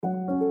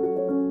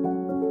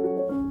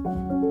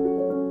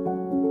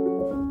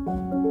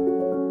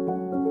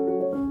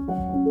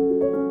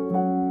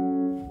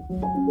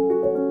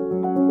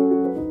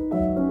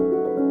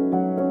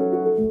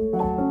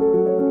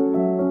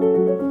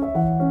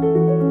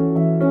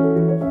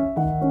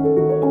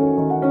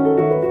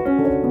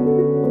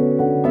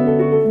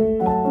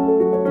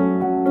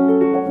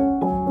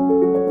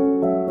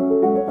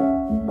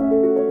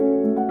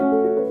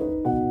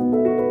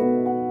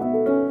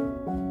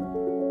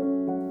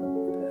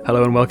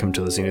Hello and welcome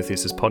to the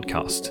Xenothesis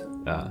podcast.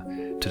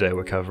 Today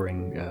we're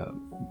covering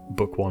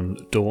Book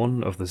 1,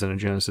 Dawn of the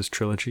Xenogenesis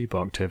Trilogy by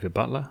Octavia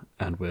Butler,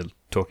 and we're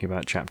talking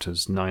about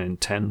chapters 9 and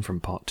 10 from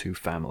Part 2,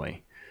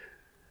 Family.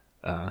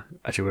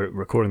 Actually, we're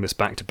recording this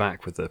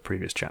back-to-back with the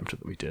previous chapter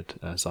that we did,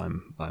 as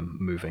I'm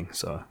moving,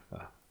 so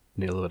I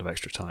need a little bit of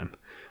extra time.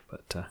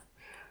 But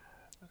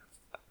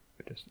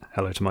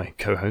hello to my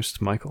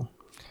co-host, Michael.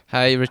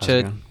 Hi,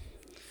 Richard.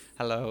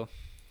 Hello.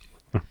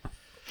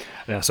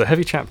 Yeah, so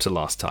heavy chapter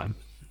last time.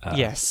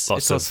 Yes,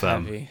 lots it was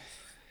of heavy.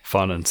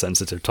 Fun and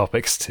sensitive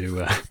topics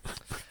to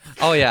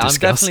Oh yeah,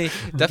 discuss. I'm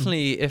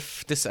definitely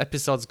if this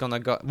episode's gonna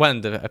go,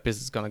 when the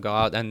episode's gonna go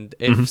out, and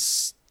if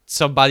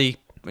somebody,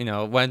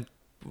 when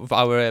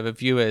our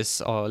viewers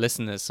or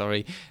listeners,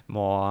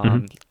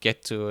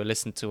 get to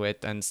listen to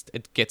it, and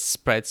it gets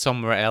spread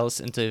somewhere else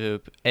into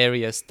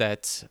areas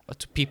to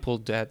people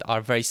that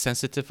are very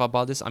sensitive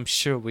about this, I'm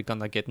sure we're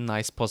gonna get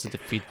nice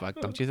positive feedback,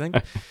 don't you think?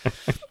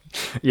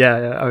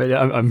 Yeah. I mean,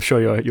 I'm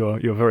sure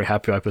you're very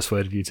happy I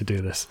persuaded you to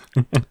do this.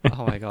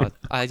 Oh my god,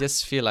 I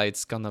just feel like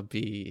it's gonna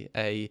be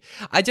I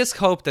just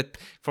hope that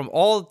from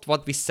all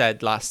what we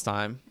said last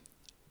time,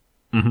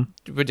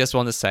 we just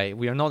want to say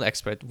we are not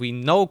expert. We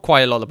know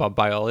quite a lot about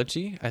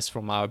biology, as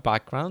from our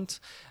background.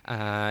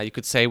 You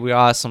could say we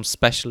are some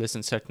specialists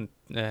in certain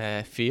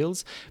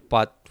fields,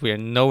 but we are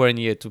nowhere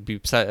near to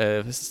be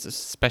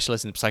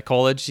specialists in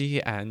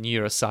psychology and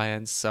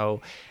neuroscience.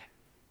 So,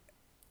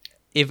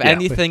 if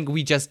anything,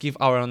 we just give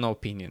our own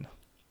opinion.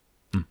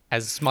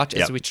 As much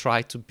as we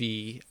try to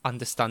be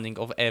understanding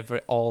of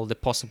all the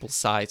possible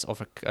sides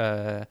of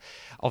the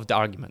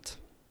argument.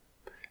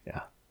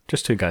 Yeah,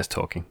 just two guys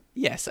talking.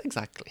 Yes,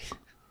 exactly.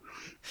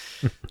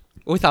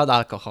 Without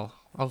alcohol.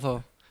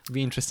 Although it'd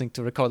be interesting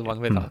to record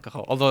one with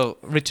alcohol. Although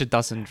Richard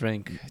doesn't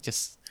drink,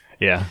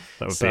 that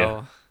would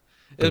be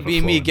it'll be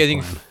me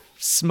getting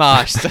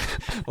smashed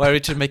while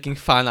Richard making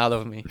fun out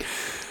of me.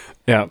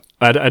 Yeah,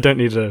 I don't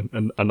need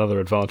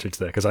another advantage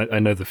there because I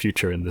know the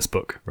future in this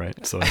book,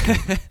 right? So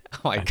oh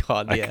my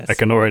god, yes. I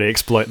can already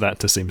exploit that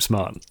to seem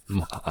smart.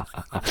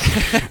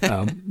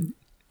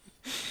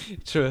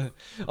 True.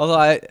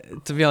 Although,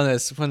 to be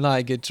honest, when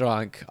I get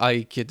drunk,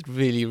 I get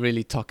really,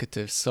 really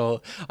talkative.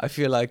 So I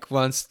feel like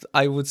once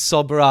I would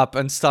sober up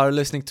and start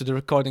listening to the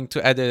recording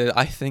to edit it,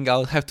 I think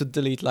I'll have to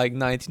delete like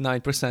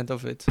 99%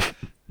 of it.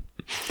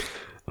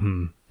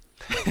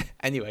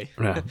 Anyway.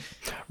 Yeah.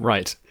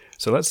 Right.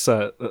 So let's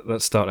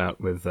start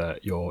out with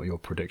your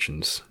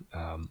predictions.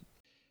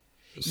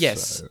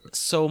 Yes.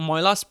 So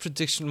my last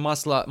prediction,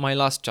 my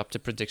last chapter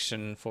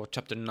prediction for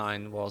chapter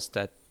 9 was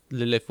that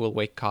Lilith will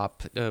wake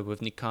up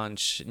with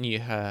Nikanj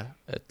near her,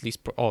 at least,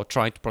 or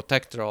trying to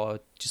protect her,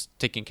 or just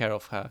taking care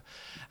of her.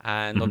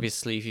 And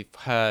obviously, with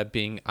her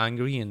being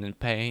angry and in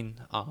pain,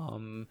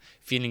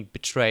 feeling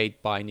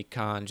betrayed by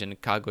Nikanj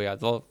and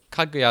Kaguya. Well,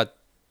 Kaguya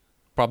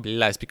probably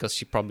less because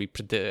she probably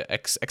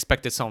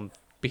expected some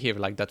behavior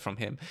like that from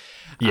him.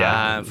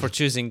 Yeah. For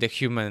choosing the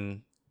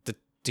human,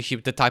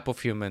 the type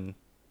of human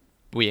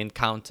we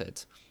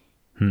encountered.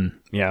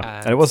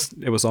 Yeah, and it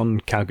was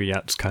on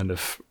Kaguyat's kind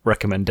of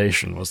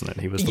recommendation, wasn't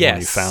it? He was the one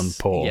who found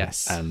Paul,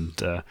 and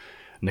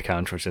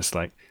Nikanj was just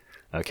like,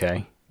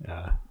 okay,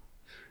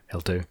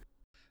 he'll do.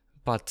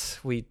 But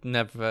we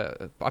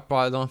never,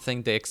 I don't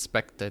think they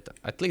expected,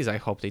 at least I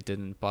hope they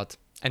didn't, but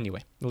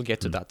anyway, we'll get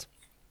to that.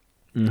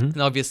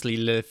 And obviously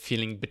Liv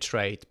feeling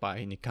betrayed by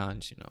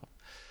Nikanj,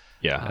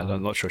 Yeah,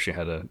 I'm not sure she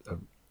had a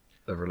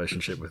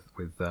relationship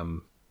with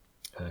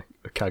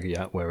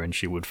Kaguyat wherein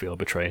she would feel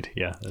betrayed.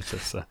 Yeah, it's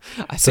just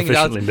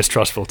sufficiently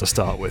mistrustful to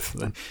start with.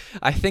 Then.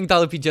 I think that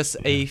would be just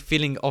a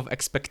feeling of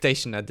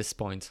expectation at this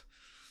point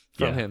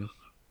from him.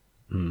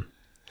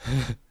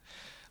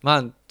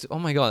 Man, oh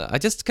my god, I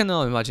just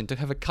cannot imagine to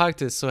have a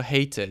character so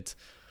hated.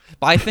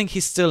 But I think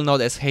he's still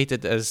not as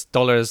hated as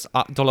Dolores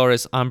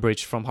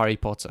Umbridge from Harry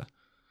Potter.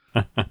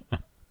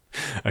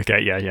 Okay,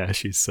 yeah,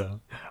 she's.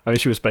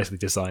 She was basically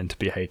designed to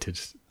be hated.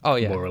 Oh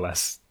yeah, more or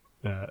less.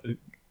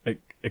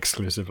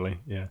 Exclusively,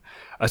 yeah.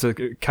 So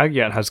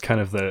Kaguyat has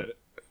kind of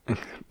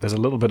there's a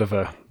little bit of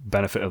a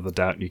benefit of the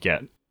doubt you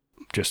get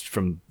just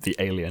from the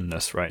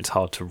alienness, right? It's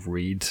hard to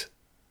read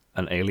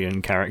an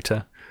alien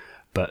character,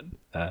 but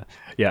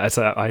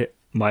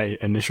my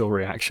initial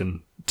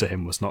reaction to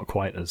him was not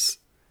quite as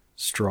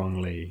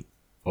strongly,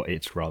 or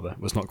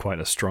was not quite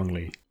as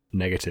strongly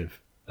negative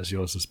as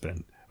yours has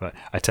been. But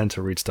I tend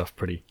to read stuff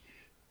pretty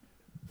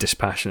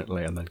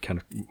dispassionately, and then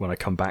kind of when I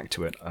come back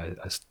to it,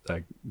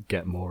 I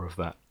get more of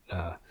that.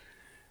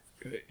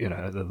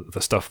 The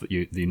stuff that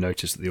you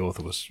noticed that the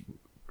author was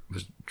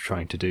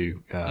trying to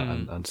do,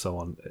 and so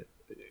on.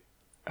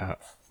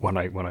 When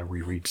I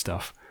reread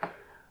stuff,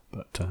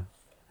 but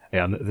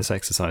and this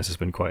exercise has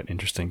been quite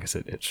interesting because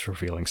it's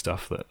revealing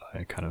stuff that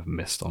I kind of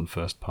missed on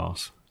first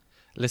pass.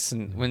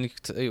 Listen, when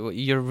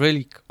you're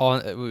really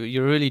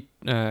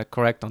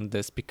correct on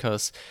this,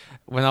 because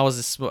when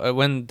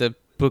the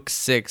book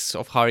 6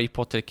 of Harry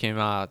Potter came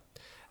out.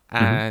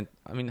 And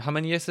I mean, how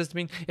many years has it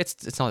been?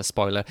 It's not a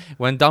spoiler.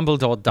 When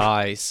Dumbledore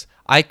dies,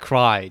 I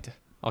cried.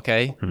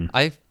 Okay,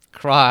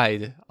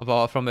 cried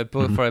about from a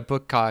book for a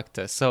book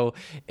character. So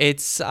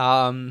it's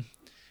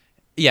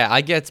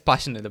I get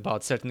passionate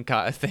about certain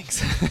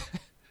things.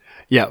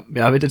 Yeah,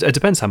 I mean, it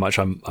depends how much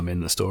I'm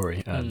in the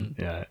story, and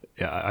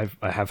I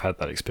have had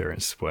that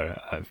experience where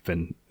I've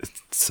been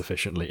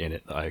sufficiently in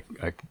it that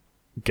I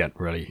get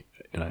really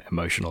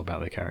emotional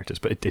about the characters,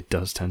 but it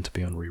does tend to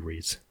be on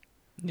rereads.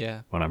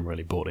 Yeah. When I'm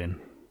really bought in.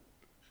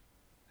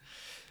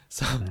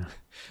 So,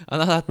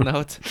 on that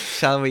note,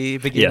 shall we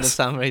begin the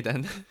summary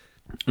then?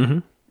 Mm-hmm.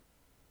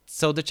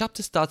 So the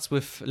chapter starts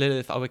with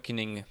Lilith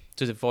awakening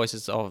to the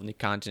voices of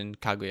Nikanj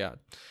and Kaguya,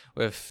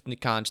 with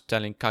Nikanj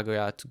telling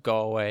Kaguya to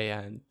go away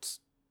and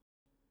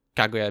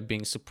Kaguya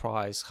being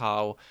surprised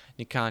how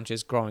Nikanj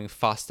is growing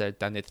faster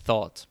than it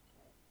thought.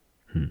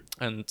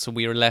 And so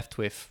we are left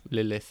with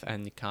Lilith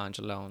and Nikanj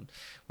alone,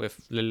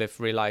 with Lilith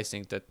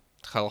realizing that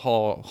her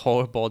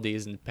whole body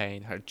is in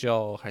pain, her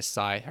jaw, her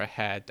side, her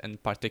head,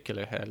 and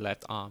particularly her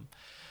left arm.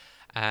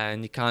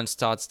 And Nikanj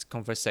starts the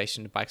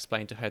conversation by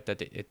explaining to her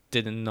that it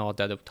didn't know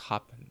that it would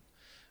happen.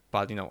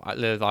 But,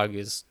 Lilith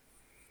argues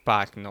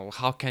back,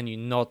 how can you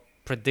not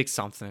predict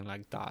something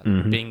like that?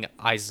 Being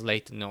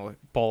isolated,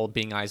 Paul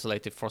being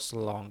isolated for so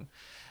long.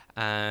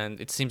 And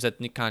it seems that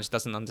Nikanj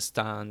doesn't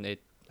understand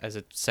it, as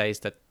it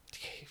says that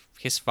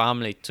his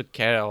family took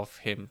care of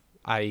him,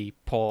 i.e.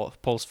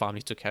 Paul's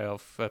family took care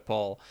of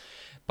Paul.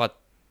 But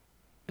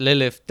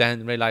Lilith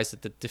then realized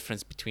that the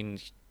difference between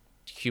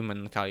human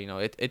and cow,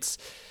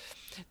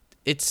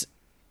 it's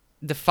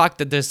the fact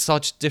that there's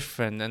such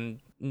difference,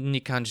 and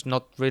Nikanj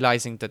not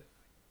realizing that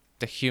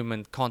the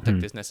human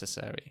contact is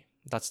necessary.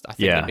 That's, I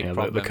think, the big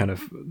problem. The kind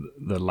of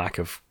the lack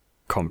of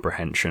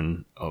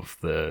comprehension of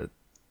the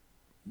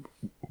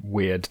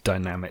weird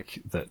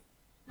dynamic that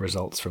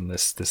results from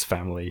this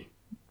family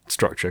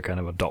structure kind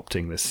of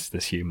adopting this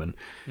human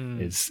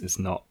is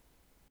not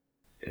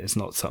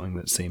something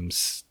that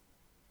seems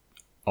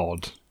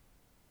odd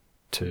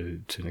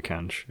to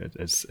Nikanj.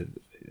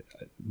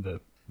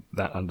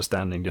 That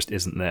understanding just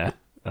isn't there,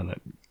 and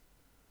it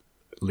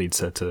leads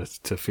her to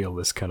feel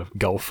this kind of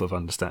gulf of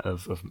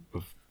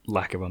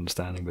lack of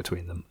understanding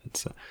between them.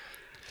 It's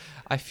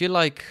I feel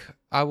like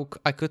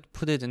I could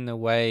put it in a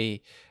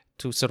way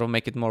to sort of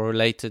make it more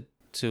related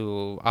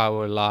to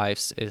our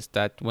lives, is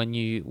that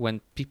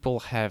when people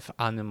have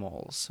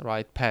animals,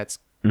 right, pets,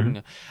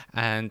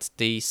 and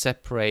they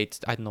separate,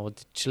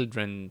 the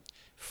children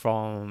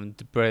from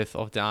the birth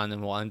of the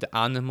animal, and the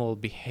animal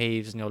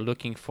behaves,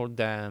 looking for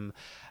them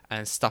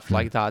and stuff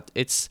like that.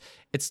 It's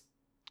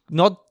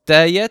not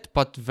there yet,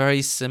 but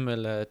very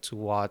similar to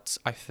what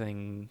I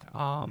think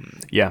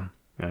very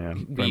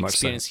we much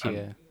experience so.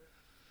 here.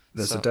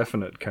 There's a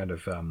definite kind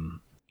of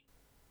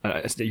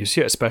you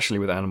see it especially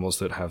with animals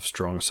that have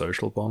strong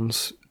social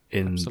bonds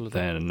in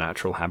their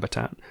natural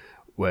habitat,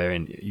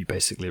 wherein you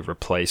basically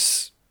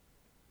replace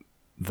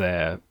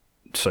their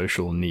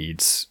social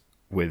needs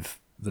with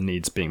the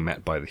needs being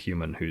met by the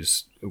human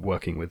who's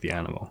working with the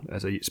animal.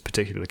 As it's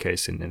particularly the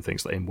case in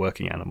things like in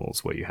working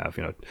animals, where you have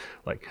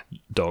like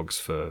dogs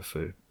for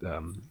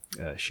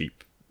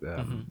sheep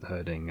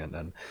herding, and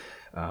then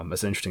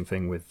it's an interesting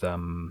thing with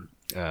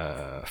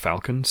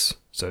falcons.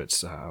 So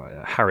it's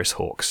Harris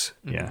hawks.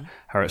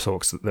 Harris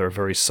hawks, they're a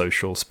very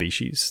social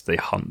species. They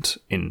hunt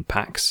in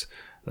packs.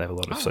 They have a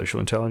lot of social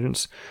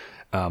intelligence,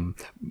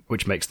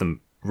 which makes them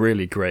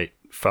really great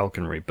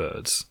falconry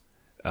birds.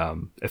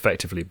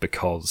 Effectively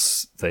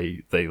because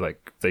they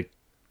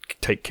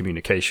take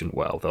communication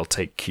well. They'll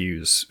take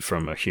cues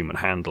from a human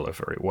handler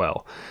very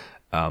well.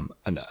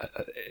 And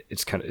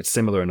it's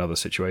similar in other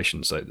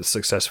situations. So the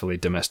successfully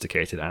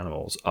domesticated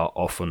animals are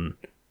often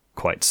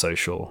quite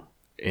social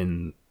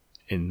in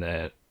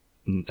their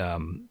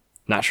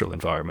natural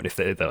environment. If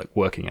they're like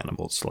working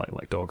animals,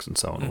 like dogs and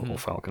so on, or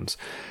falcons,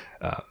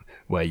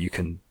 where you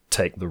can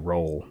take the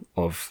role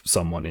of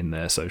someone in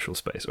their social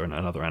space, or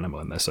another animal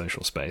in their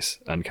social space,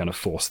 and kind of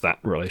force that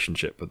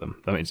relationship with them.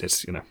 I mean,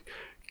 it's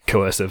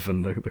coercive,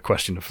 and the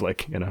question of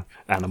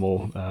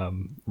animal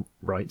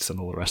rights and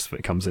all the rest of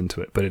it comes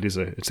into it. But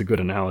it's a good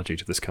analogy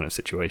to this kind of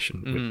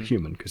situation with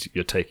human, because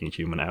you're taking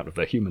human out of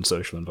their human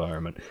social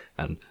environment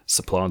and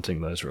supplanting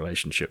those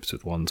relationships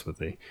with ones with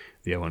the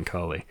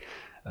Oankali.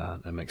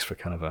 That makes for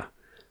kind of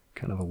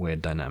a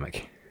weird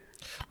dynamic.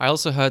 I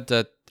also heard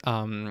that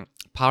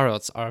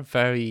parrots are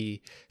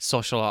very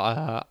social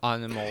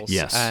animals,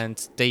 yes,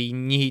 and they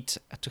need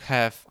to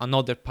have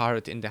another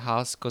parrot in the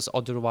house, because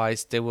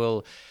otherwise they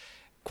will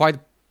quite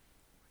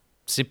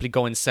simply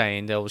go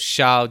insane. They'll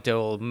shout,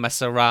 they'll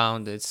mess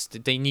around.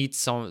 They need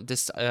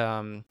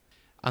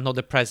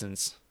another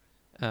presence.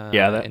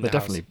 They're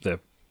definitely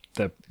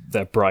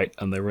they're bright,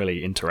 and they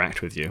really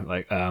interact with you.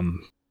 Like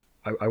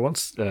I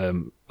once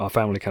our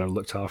family kind of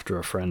looked after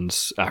a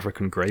friend's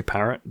African grey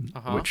parrot,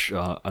 which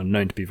are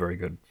known to be very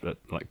good at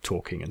like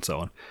talking and so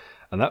on.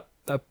 And that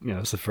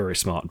it's a very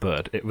smart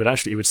bird. It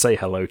would say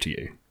hello to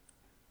you.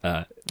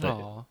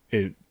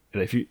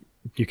 If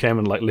you came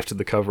and like lifted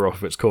the cover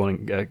off of its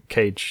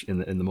cage in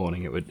the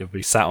morning, it would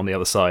be sat on the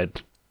other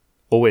side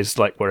always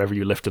like wherever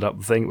you lifted up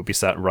the thing, it would be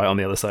sat right on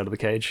the other side of the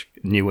cage,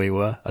 knew where you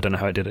were. I don't know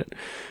how it did it.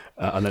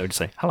 And then it would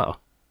say, hello.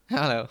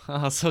 Hello.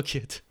 Oh, so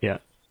cute. Yeah.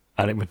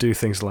 And it would do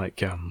things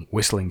like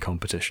whistling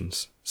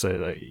competitions. So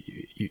that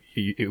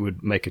it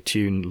would make a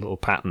tune, little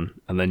pattern,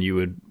 and then you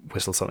would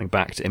whistle something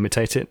back to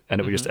imitate it, and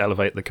it would just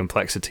elevate the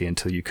complexity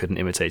until you couldn't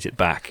imitate it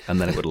back,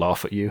 and then it would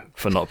laugh at you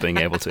for not being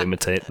able to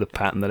imitate the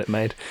pattern that it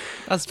made.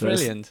 That's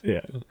brilliant.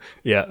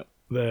 Yeah.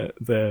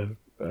 They're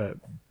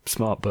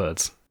smart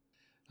birds.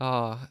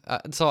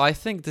 So I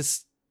think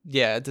this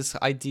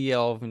idea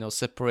of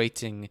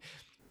separating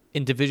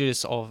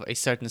individuals of a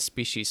certain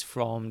species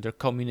from their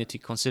community,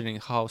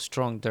 considering how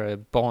strong their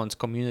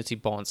community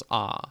bonds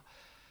are,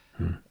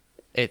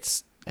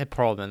 it's a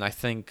problem. I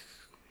think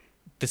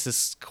this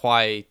is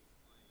quite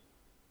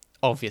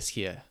obvious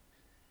here.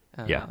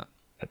 A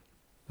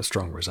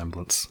strong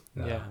resemblance.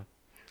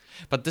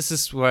 But this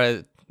is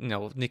where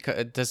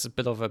there's a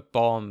bit of a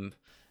bomb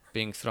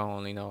being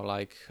thrown.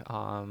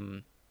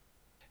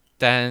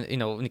 Then,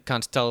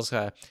 Nikanj tells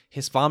her,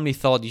 his family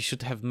thought you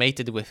should have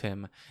mated with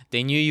him.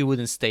 They knew you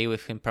wouldn't stay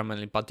with him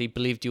permanently, but they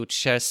believed you would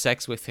share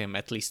sex with him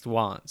at least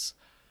once.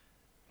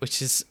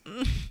 Which is,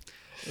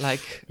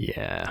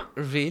 Yeah.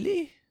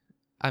 Really?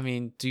 I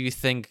mean, do you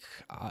think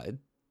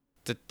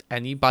that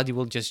anybody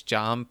will just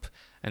jump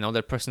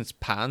another person's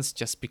pants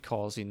just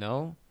because,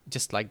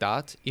 just like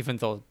that, even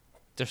though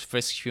they're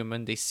first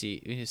human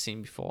you've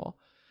seen before?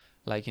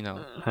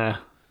 Yeah.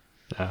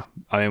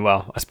 I mean,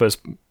 well, I suppose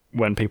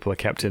when people are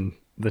kept in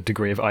the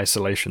degree of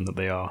isolation that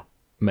they are,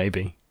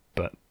 maybe,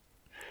 but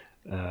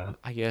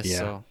I guess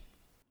so.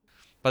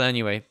 But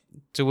anyway,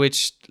 to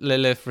which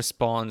Lilith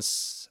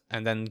responds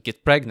and then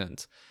get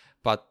pregnant.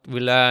 But we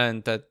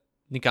learn that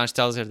Nikanj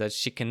tells her that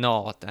she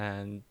cannot,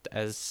 and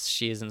as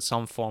she is in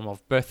some form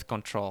of birth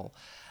control,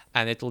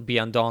 and it will be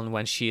undone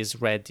when she is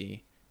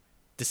ready,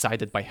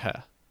 decided by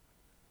her.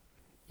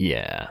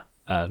 Yeah,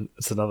 and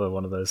it's another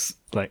one of those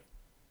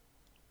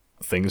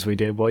things we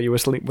did while you were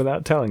asleep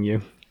without telling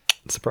you.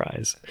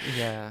 Surprise.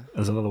 Yeah.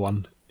 There's another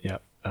one. Yeah.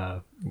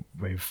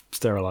 We've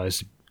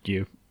sterilized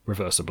you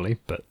reversibly,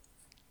 but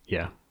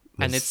yeah.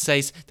 And it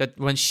says that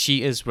when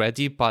she is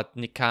ready, but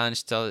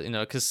Nikanj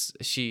because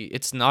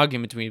it's an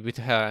argument with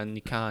her and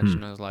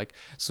Nikanj,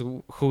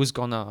 so who's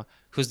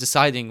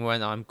deciding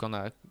when I'm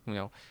gonna,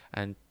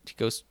 and he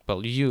goes,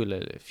 well, you,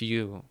 Lilith,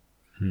 you.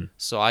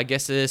 So I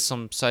guess it is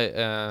some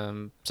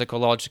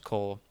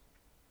psychological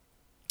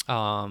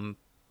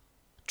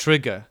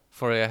trigger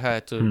for her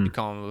to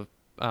become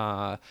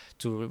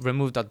to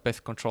remove that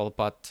birth control,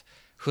 but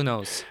who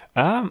knows?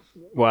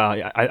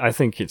 Well, I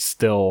think it's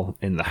still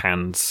in the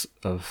hands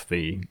of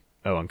the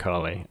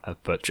Oankali,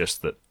 but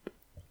just that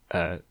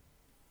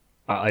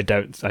I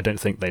don't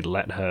think they'd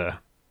let her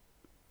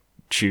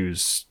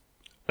choose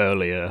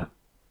earlier.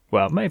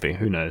 Well, maybe,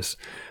 who knows?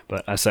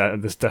 But I say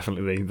there's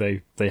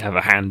definitely they have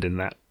a hand in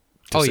that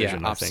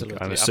decision. I think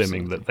I'm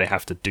assuming that they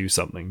have to do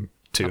something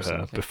to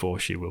her before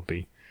she will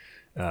be,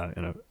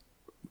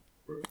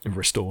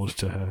 restored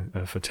to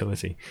her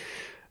fertility.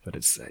 But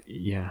it's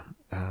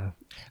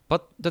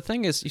but the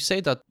thing is, you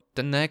say that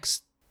the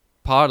next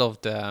part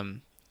of the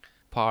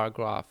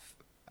paragraph,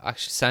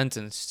 actually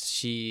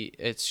sentence,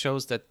 it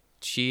shows that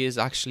she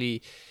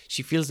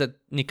feels that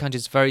Nikanj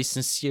is very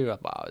sincere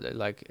about it.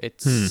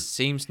 It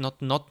seems not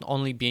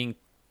only be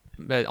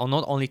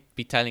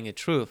telling the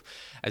truth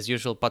as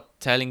usual, but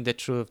telling the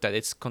truth that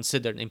it's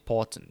considered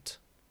important.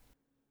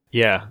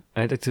 Yeah,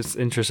 and it's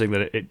interesting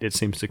that it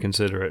seems to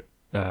consider it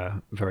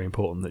very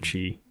important that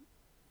she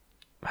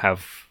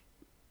have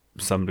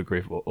some degree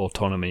of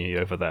autonomy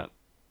over that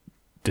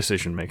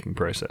decision-making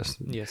process.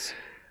 Yes.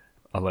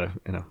 Although,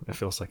 it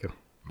feels like a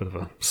bit of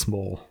a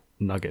small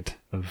nugget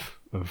of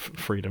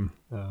freedom.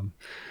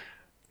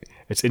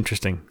 It's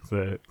interesting,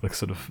 the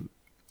sort of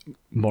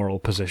moral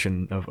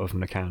position of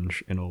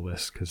Nikanj in all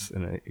this, because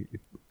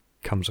it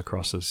comes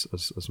across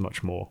as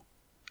much more,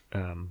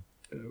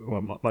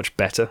 much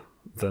better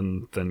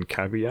than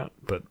Kaguya,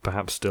 but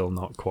perhaps still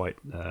not quite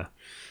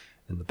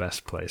in the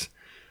best place.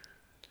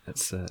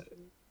 It's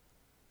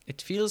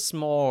it feels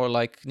more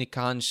like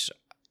Nikanj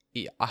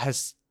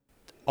has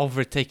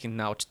overtaken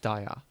now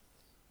Chidaya.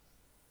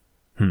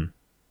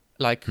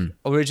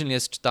 Originally,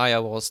 as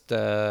Chidaya was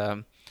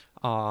the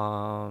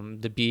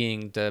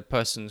being, the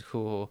person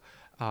who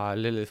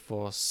Lilith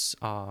was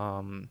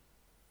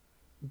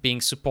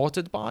being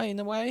supported by in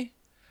a way,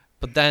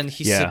 but then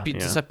he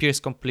disappears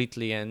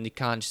completely, and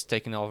Nikanj is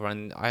taken over.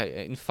 And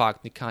in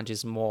fact, Nikanj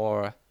is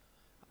more.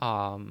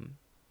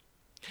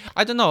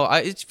 I don't know.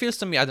 It feels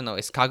to me, I don't know,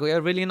 is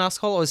Kaguya really an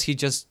asshole, or is he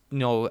just,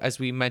 as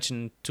we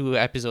mentioned 2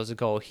 episodes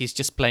ago, he's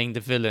just playing the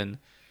villain?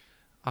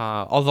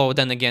 Although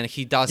then again,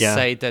 he does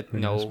say that,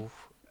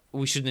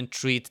 we shouldn't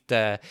treat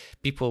the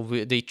people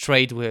they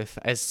trade with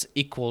as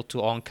equal to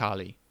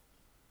Oankali.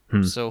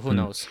 So who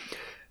knows?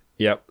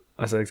 Yep.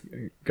 I say,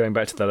 going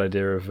back to that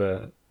idea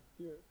of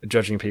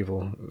judging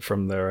people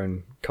from their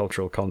own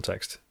cultural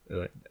context,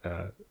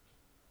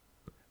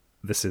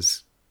 this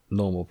is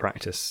normal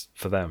practice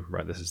for them,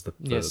 right? This is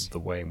Yes. the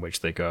way in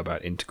which they go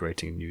about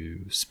integrating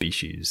new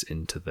species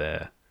into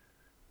their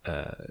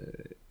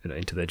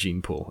into their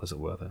gene pool, as it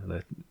were.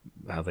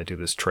 How they do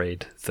this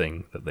trade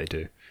thing that they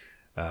do,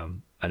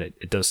 and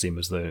it does seem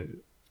as though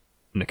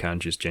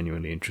Nikanj is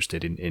genuinely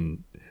interested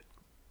in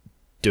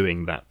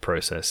doing that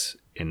process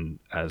in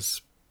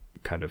as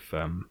kind of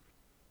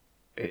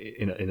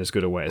in as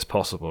good a way as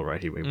possible,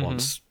 right? He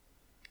wants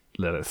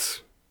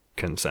Lilith's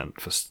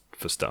consent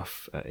for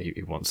stuff.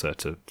 He wants her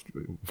to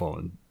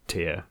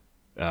volunteer,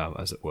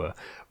 as it were,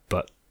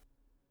 but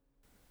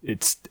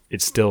it's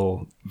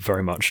still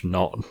very much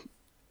not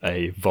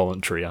a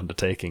voluntary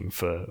undertaking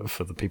for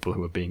the people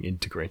who are being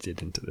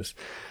integrated into this.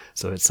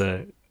 So it's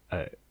a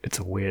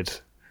weird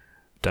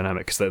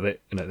dynamic, because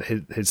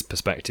his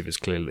perspective is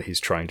clearly that he's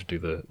trying to do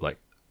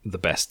the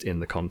best in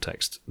the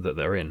context that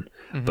they're in,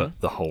 but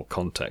the whole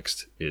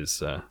context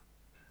is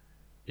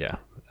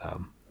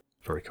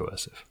very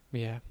coercive.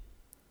 Yeah.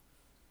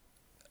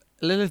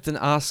 Lilith then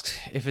asks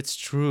if it's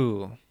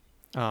true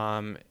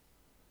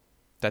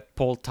that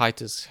Paul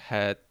Titus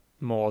had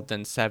more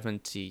than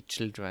 70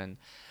 children,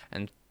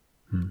 and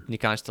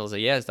Nikanj tells her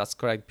yes, that's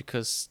correct,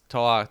 because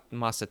Toa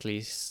must at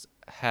least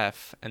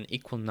have an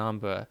equal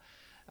number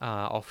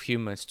of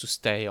humans to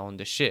stay on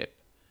the ship.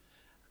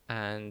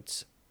 And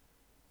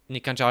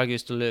Nikanj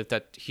argues to Lilith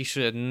that he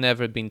should have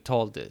never been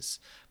told this,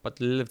 but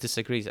Lilith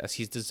disagrees, as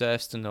he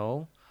deserves to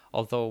know,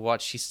 although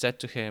what she said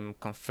to him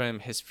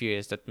confirmed his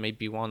fears that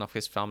maybe one of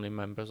his family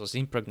members was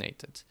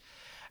impregnated.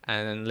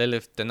 And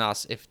Lilith then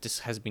asks if this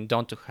has been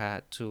done to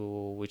her, to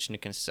which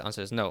Nikanj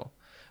answers no.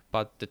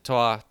 But the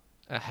Toa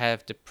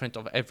have the print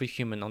of every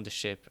human on the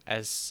ship,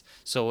 as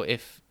so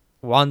if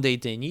one day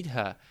they need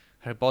her,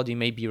 her body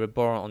may be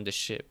reborn on the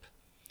ship.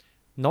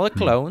 Not a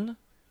clone,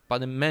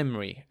 but a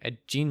memory, a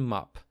gene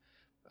map.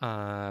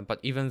 But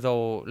even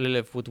though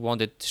Lilith would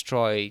want it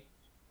destroyed,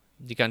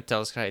 Nikanj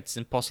tells her it's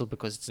impossible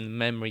because it's a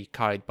memory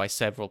carried by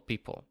several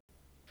people.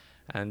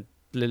 And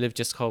Lilith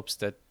just hopes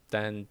that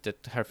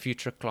her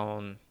future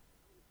clone,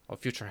 or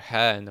future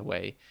her in a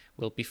way,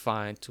 will be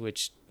fine, to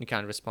which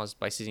Nikanj responds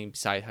by sitting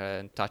beside her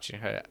and touching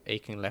her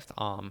aching left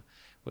arm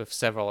with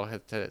several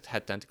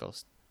head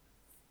tentacles.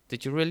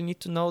 Did you really need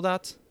to know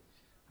that?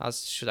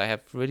 As should I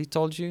have really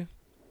told you?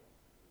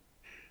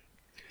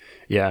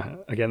 Yeah,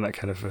 again, that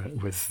kind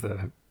of with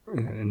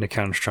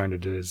Nikanj trying to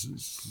do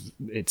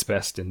its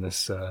best in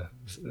this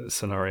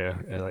scenario.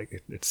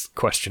 Like it's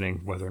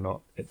questioning whether or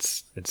not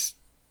its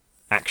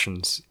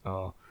actions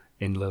are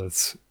in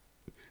Lilith's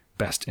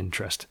best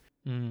interest.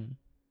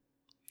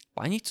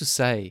 I need to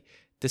say,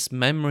 this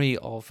memory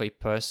of a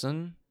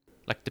person,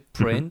 like the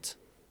print,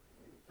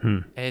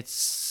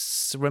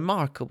 it's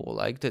remarkable.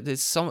 Like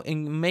it's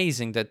something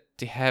amazing that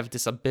they have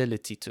this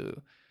ability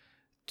to.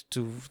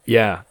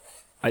 Yeah,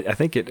 I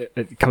think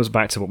it comes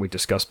back to what we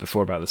discussed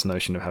before about this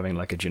notion of having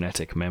like a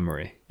genetic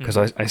memory.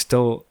 Because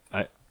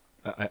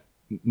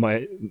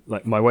my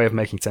way of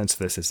making sense of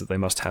this is that they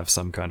must have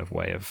some kind of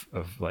way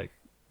of like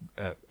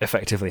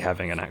effectively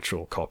having an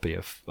actual copy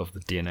of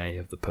the DNA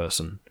of the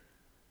person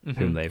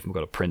whom they've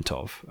got a print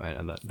of, right?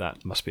 And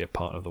that must be a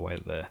part of the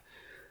way that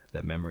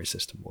their memory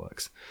system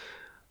works.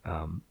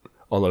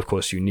 Although, of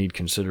course, you need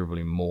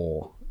considerably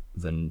more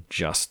than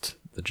just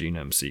the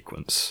genome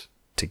sequence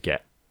to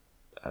get,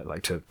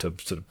 to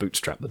sort of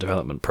bootstrap the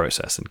development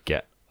process and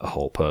get a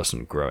whole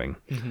person growing,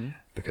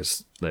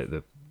 because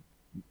the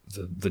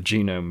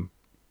genome,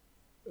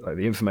 like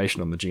the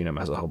information on the genome,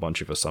 has a whole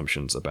bunch of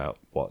assumptions about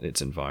what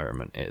its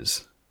environment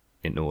is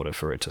in order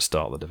for it to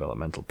start the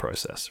developmental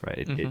process,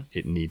 right?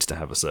 It needs to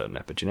have a certain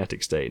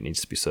epigenetic state. It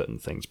needs to be certain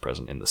things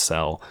present in the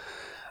cell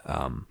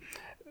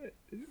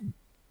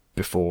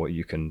before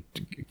you can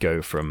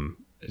go from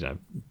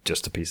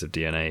just a piece of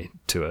DNA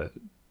to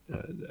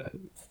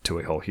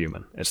a whole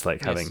human. It's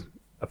like having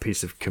a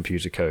piece of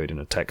computer code in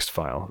a text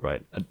file,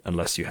 right?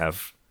 Unless you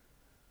have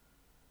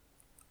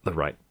the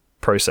right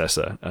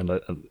processor,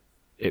 and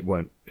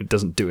it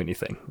doesn't do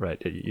anything,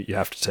 right? You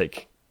have to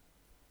take,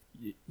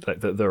 like,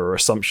 there are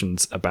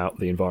assumptions about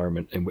the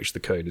environment in which the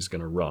code is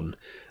going to run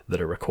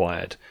that are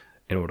required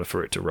in order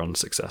for it to run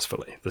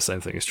successfully. The same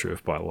thing is true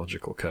of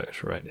biological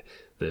code, right?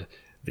 The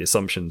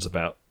assumptions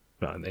about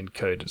in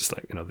code, it's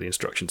like, the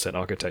instruction set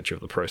architecture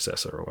of the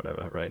processor or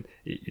whatever, right?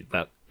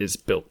 That is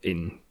built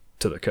into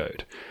the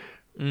code.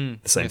 The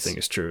same thing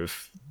is true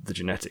of the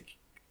genetic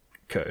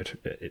code.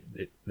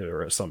 There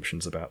are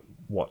assumptions about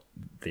what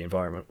the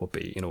environment will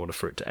be in order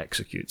for it to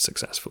execute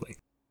successfully,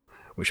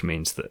 which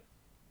means that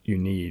you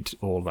need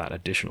all that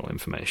additional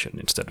information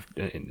instead of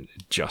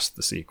just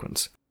the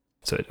sequence.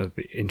 So it would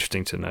be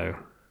interesting to know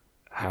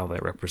how they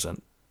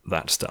represent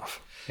that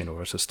stuff in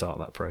order to start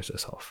that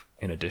process off,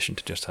 in addition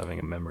to just having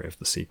a memory of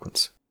the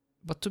sequence.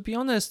 But to be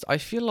honest, I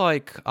feel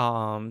like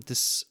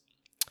this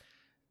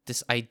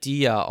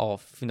idea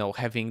of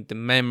having the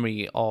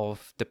memory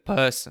of the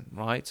person,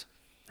 right?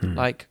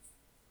 Like,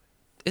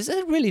 is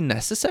it really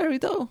necessary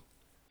though?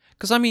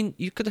 Because I mean,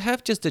 you could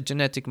have just the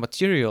genetic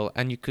material,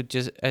 and you could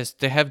just, as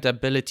they have the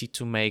ability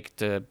to make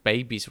the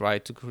babies,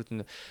 right?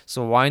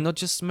 So why not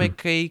just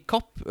make a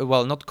copy?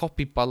 Well, not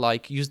copy, but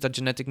like use the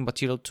genetic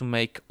material to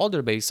make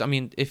other babies. I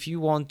mean, if you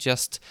want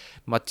just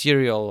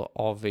material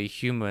of a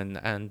human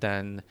and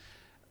then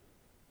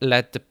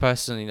let the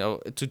person,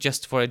 to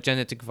just for a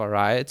genetic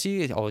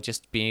variety or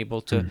just being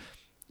able to,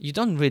 you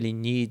don't really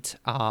need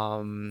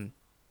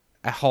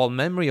a whole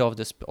memory of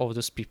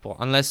those people,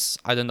 unless,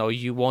 I don't know,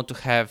 you want to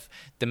have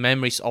the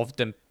memories of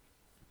the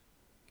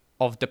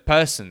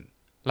person,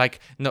 like,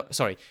 no,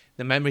 sorry,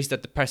 the memories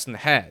that the person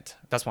had.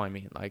 That's what I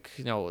mean, like,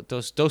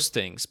 those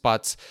things.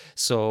 But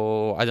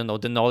so I don't know,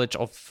 the knowledge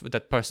of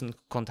that person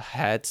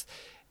had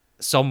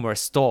somewhere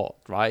stored,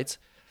 right?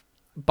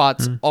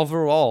 But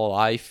overall,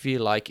 I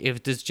feel like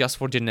if this is just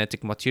for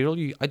genetic material,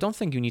 I don't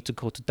think you need to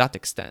go to that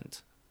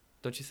extent.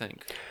 Don't you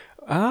think?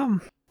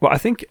 Well, I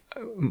think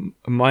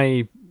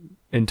my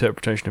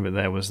interpretation of it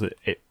there was that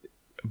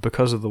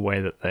because of the way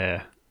that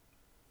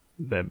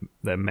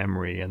their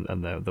memory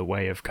and the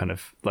way of kind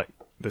of like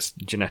this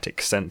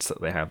genetic sense that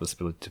they have, this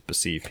ability to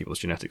perceive people's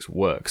genetics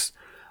works,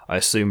 I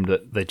assumed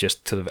that they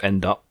just sort of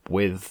end up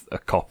with a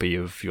copy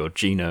of your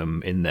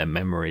genome in their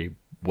memory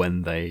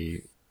when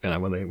they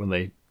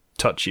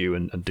touch you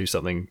and do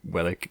something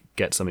where they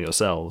get some of your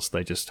cells.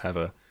 They just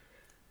have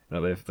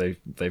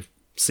they've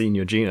seen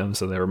your genome,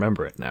 so they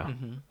remember it now.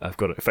 I've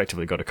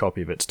effectively got a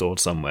copy of it stored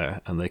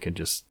somewhere, and they can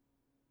just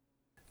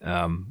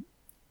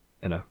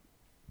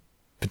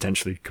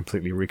potentially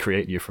completely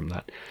recreate you from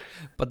that.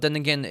 But then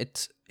again,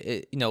 it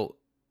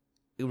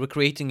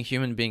recreating a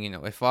human being,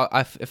 if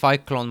I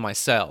clone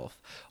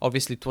myself,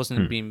 obviously it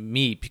wasn't being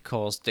me,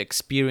 because the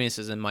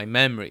experiences and my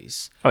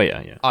memories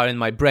are in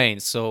my brain,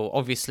 so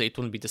obviously it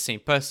wouldn't be the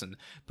same person.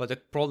 But the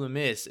problem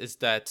is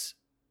this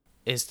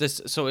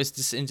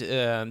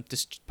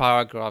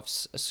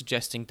paragraphs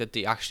suggesting that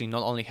they actually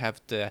not only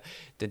have the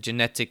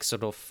genetic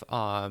sort of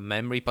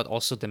memory, but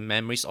also the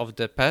memories of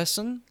the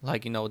person,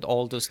 like,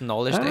 all this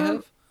knowledge they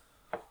have?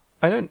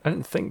 I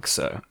don't think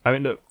so. I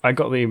mean, look, I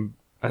got the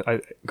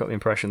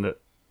impression that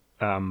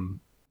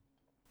I'm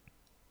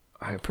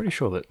pretty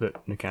sure that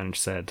Nikanj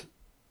said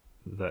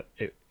that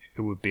it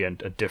would be a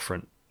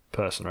different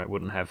person, right? It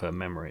wouldn't have her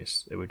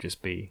memories. It would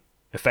just be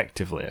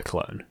effectively a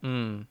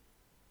clone.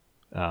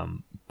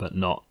 But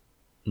not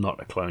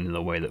a clone in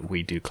the way that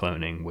we do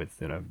cloning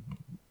with,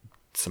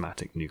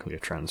 somatic nuclear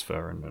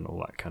transfer and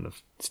all that kind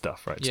of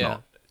stuff, right?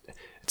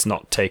 It's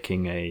not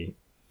taking an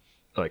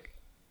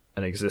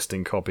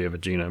existing copy of a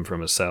genome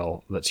from a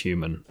cell that's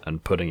human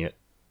and putting it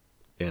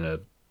in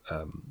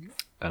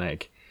an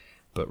egg,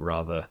 but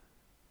rather,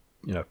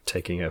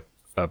 taking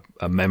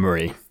a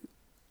memory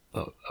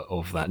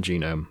of that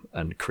genome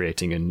and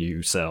creating a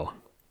new cell.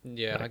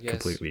 Yeah, I guess.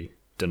 Completely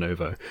de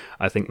novo.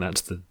 I think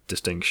that's the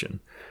distinction.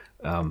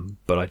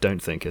 But I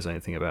don't think there's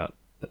anything about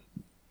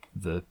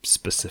the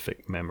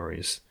specific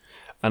memories,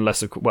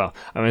 unless,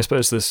 I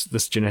suppose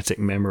this genetic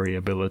memory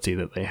ability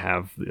that they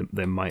have,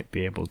 they might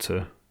be able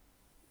to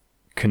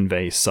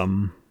convey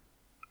some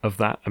of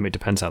that. I mean, it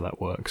depends how that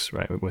works,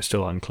 right? We're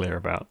still unclear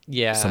about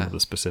some of the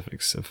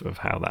specifics of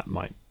how that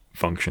might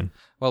function.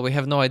 Well, we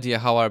have no idea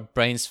how our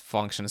brains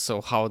function,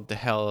 so how the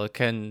hell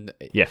can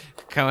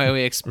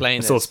we explain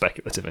it's all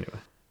speculative anyway.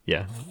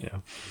 Yeah.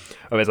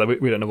 I mean, it's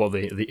like we don't know what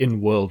the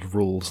in-world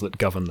rules that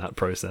govern that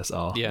process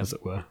are, as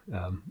it were,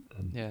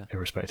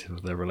 irrespective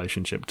of their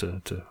relationship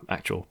to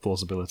actual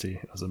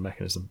plausibility as a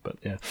mechanism. But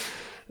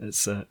it's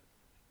so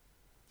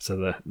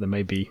there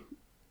may be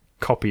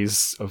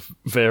copies of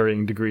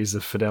varying degrees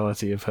of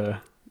fidelity of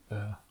her.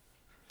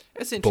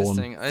 It's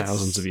interesting. Born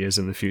thousands of years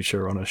in the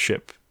future on a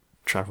ship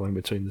traveling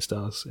between the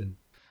stars in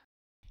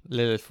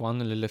Lilith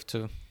 1 and Lilith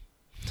 2.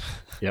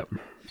 Yep.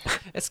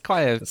 It's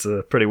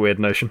a pretty weird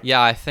notion.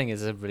 Yeah, I think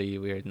it's a really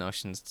weird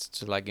notion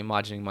to like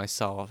imagining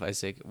myself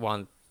as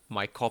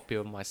my copy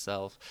of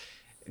myself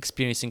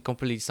experiencing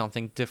completely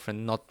something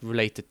different, not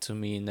related to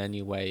me in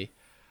any way,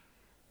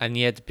 and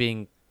yet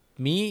being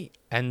me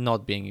and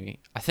not being me.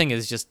 I think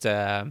it's just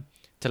a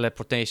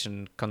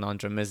teleportation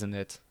conundrum, isn't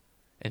it?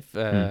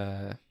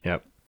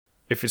 Yep.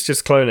 If it's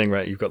just cloning,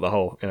 right, you've got the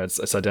whole,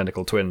 it's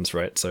identical twins,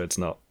 right? So it's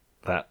not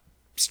that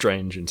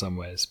strange in some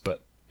ways,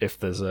 but if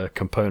there's a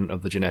component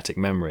of the genetic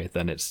memory,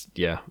 then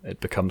it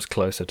becomes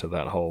closer to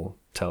that whole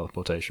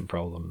teleportation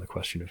problem, the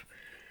question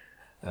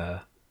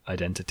of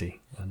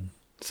identity and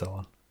so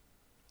on.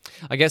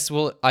 I guess,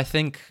 I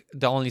think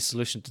the only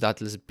solution to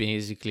that is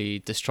basically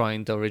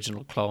destroying the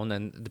original clone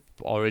and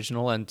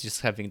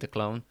just having the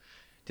clone,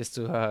 just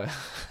to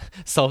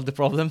solve the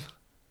problem.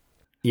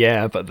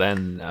 Yeah, but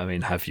then, I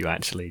mean, have you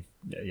actually...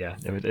 Yeah,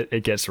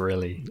 it gets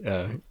really...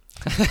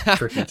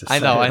 tricky to say.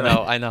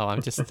 I know.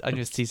 I'm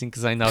just teasing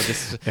because I know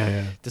this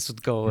this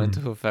would go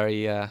into a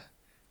very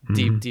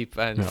deep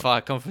and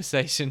far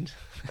conversation.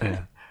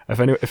 Yeah.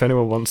 If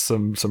anyone wants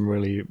some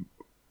really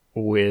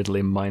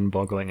weirdly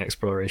mind-boggling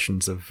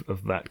explorations of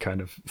that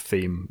kind of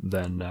theme,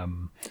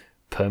 then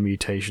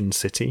Permutation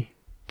City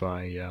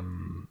by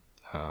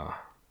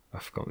I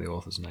forgot the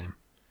author's name.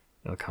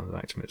 it'll come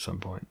back to me at some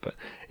point. But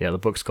yeah, the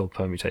book's called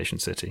Permutation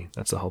City.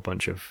 That's a whole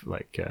bunch of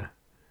like a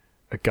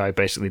guy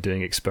basically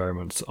doing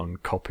experiments on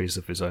copies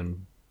of his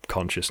own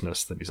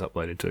consciousness that he's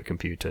uploaded to a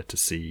computer to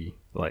see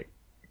like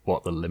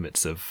what the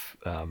limits of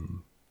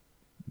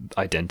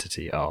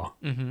identity are.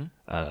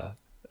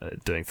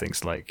 Doing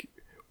things like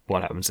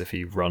what happens if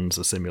he runs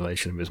a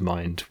simulation of his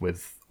mind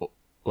with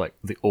like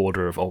the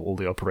order of all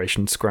the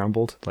operations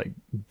scrambled. Like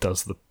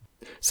the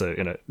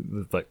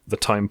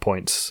time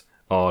points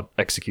are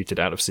executed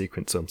out of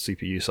sequence on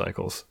CPU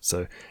cycles,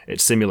 so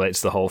it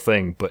simulates the whole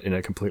thing but in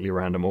a completely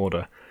random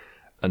order.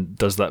 And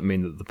does that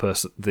mean that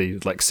the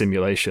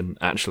simulation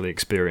actually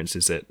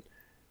experiences it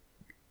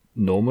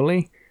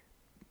normally,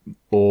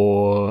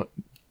 or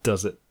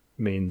does it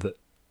mean that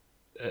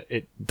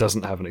it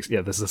doesn't have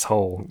there's this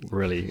whole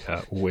really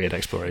weird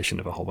exploration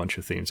of a whole bunch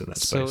of themes in that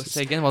space. So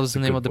say again, what was the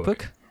name of the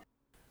book?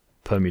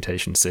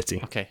 Permutation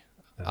City. Okay.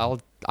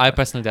 I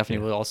personally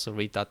definitely will also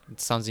read that. It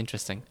sounds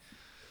interesting.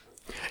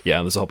 Yeah,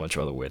 and there's a whole bunch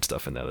of other weird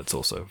stuff in there that's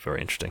also very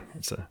interesting.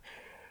 It's a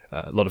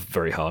lot of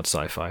very hard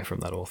sci-fi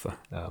from that author.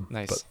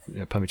 Nice.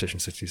 But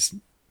Permutation City is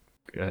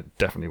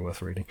definitely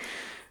worth reading.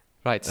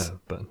 Right.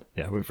 But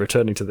yeah, we're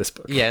returning to this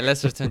book. Yeah,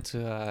 let's return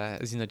to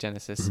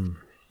Xenogenesis.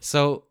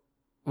 So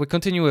we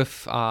continue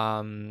with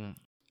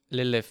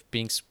Lilith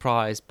being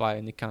surprised by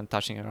Nikan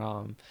touching her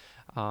arm,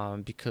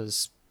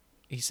 because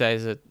it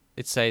says that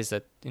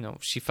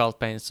she felt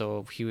pain,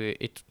 so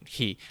it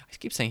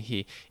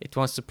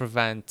wants to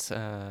prevent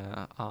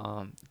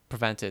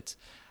it,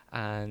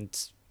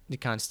 and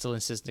Nikan still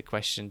insists the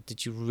question,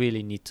 did you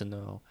really need to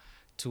know?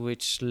 To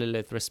which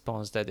Lilith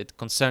responds that it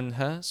concerned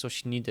her, so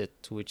she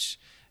needed to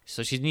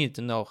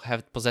know,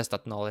 possess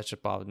that knowledge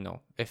about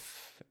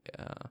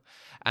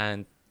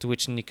and to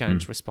which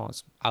Nikan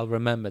responds, I'll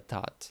remember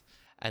that.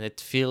 And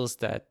it feels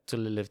that to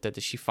Lilith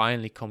that she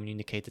finally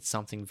communicated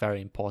something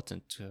very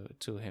important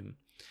to him.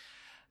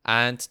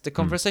 And the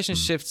conversation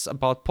shifts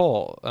about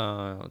Paul,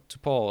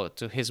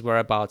 to his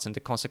whereabouts and the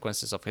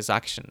consequences of his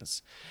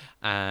actions.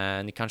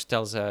 And Nikan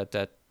tells her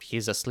that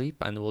he's asleep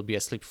and will be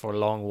asleep for a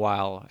long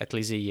while, at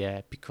least a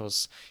year,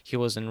 because he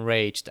was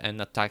enraged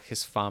and attacked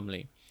his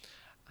family.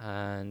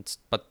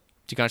 But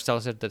Nikan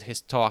tells her that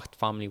his Toacht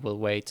family will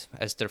wait,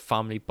 as their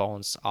family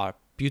bonds are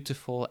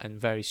beautiful and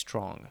very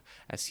strong,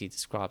 as he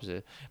describes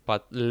it.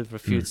 But Lilith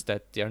refutes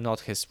that they are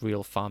not his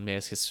real family,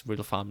 as his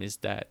real family is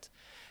dead.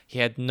 He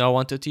had no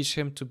one to teach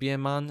him to be a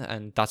man,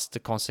 and that's the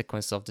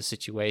consequence of the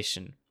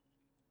situation.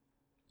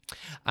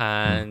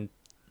 And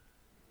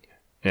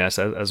yes,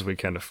 as we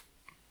kind of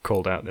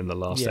called out in the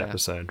last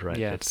episode, right?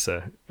 Yeah. It's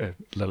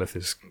Lilith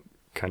is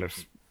kind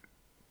of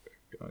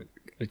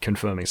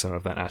confirming some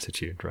of that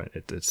attitude, right?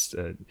 It's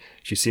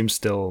she seems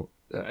still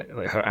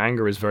her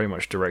anger is very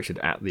much directed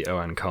at the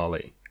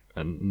Oankali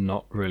and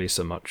not really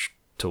so much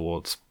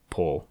towards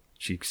Paul.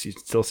 She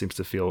still seems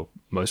to feel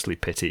mostly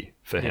pity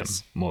for him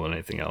more than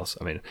anything else.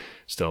 I mean,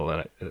 still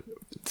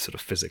sort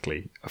of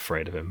physically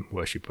afraid of him,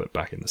 were she put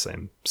back in the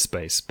same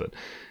space. But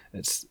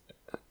it's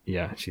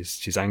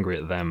she's angry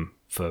at them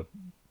for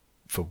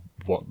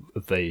what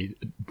they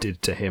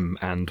did to him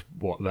and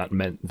what that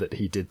meant that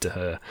he did to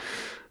her.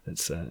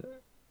 It's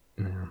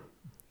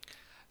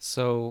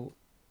So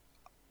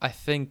I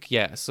think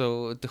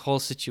so the whole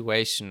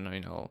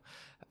situation,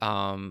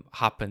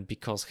 happened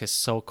because his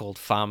so-called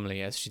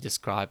family, as she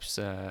describes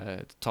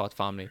the Todd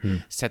family,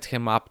 set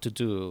him up to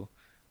do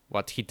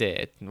what he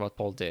did, what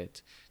Paul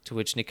did. To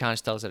which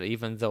Nikan tells her,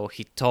 even though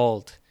he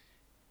told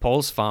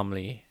Paul's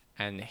family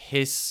and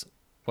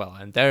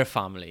their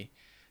family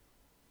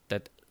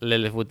that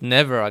Lilith would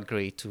never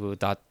agree to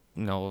that,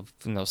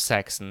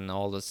 sex and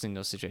all this,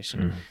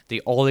 situation,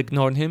 they all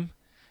ignored him.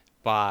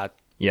 But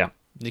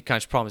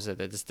Nikan promises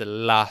that it's the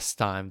last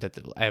time that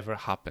it will ever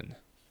happen.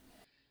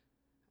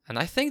 And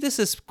I think this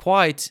is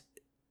quite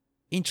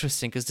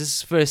interesting because this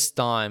is the first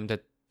time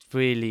that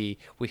really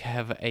we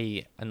have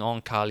an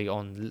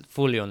Oankali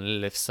fully on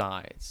Lilith's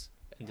side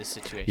in this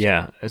situation.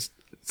 Yeah, it's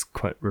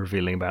quite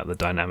revealing about the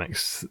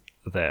dynamics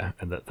there,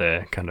 and that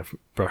they're kind of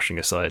brushing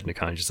aside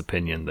Nikanja's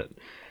opinion that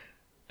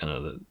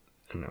if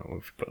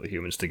we put the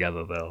humans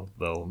together,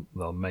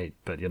 they'll mate.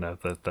 But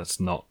that's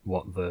not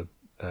what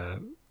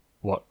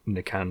what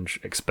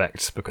Nikanj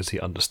expects, because he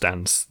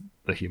understands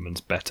the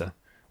humans better,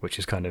 which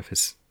is kind of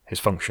his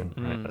function,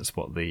 right? That's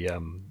what the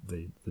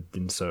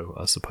Dinso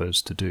are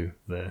supposed to do.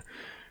 They're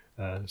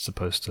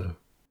supposed to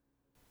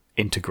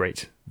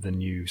integrate the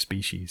new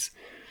species.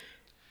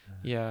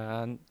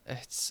 Yeah, and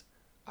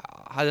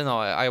I don't know.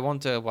 I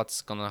wonder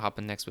what's gonna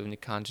happen next with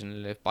Nikanj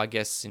and Lilith. But I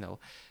guess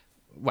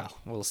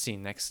we'll see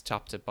next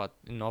chapter. But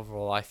in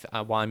overall,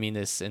 what I mean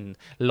is in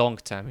long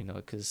term,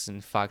 because in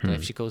fact,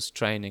 if she goes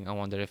training, I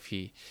wonder if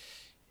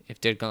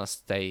they're gonna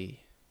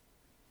stay.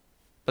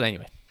 But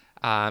anyway.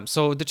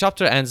 So the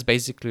chapter ends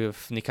basically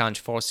with Nikanj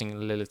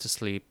forcing Lilith to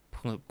sleep,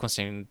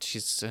 considering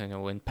she's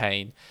in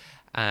pain,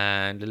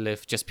 and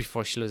Lilith, just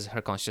before she loses her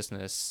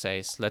consciousness,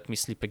 says, "Let me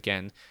sleep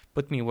again.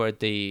 Put me where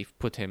they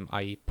put him,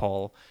 i.e.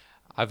 Paul.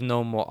 I'm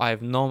no more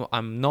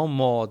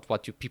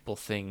what you people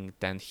think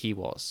than he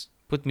was.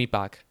 Put me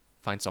back.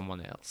 find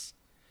someone else.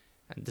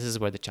 And this is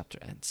where the chapter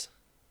ends.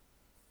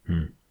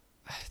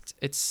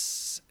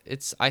 It's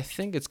I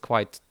think it's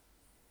quite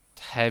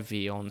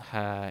heavy on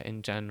her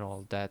in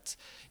general, that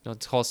the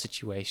whole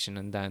situation,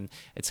 and then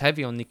it's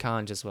heavy on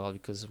Nikanj as well,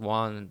 because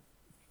one,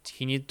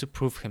 he needed to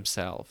prove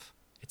himself.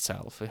 He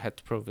had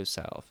to prove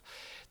himself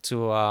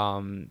to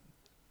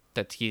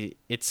that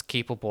it's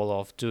capable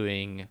of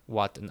doing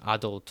what an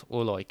adult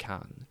Uloi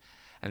can.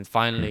 And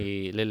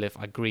finally, Lilith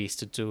agrees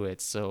to do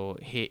it. So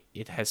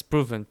it has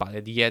proven,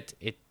 but yet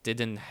it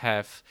didn't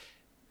have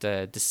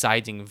the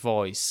deciding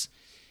voice.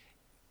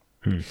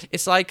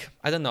 It's like,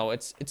 I don't know.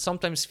 It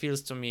sometimes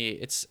feels to me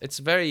it's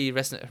very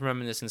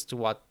reminiscent to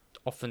what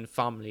often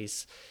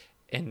families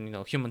and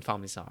human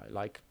families are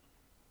like.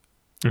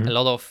 A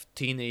lot of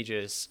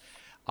teenagers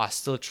are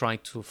still trying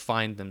to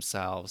find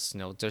themselves.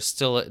 There's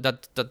still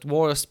that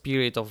worst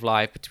period of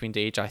life between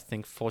the age, I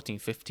think, 14,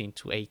 15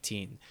 to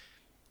 18.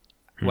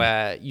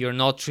 Where you're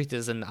not treated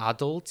as an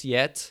adult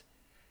yet,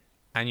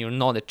 and you're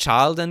not a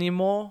child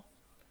anymore.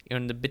 You're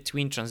in the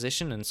between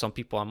transition, and some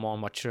people are more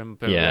mature and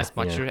less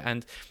mature,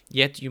 and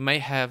yet you may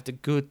have the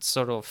good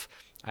sort of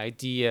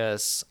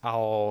ideas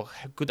or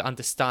good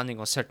understanding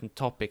on certain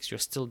topics. You're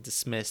still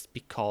dismissed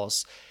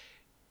because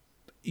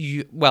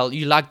you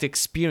lack the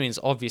experience,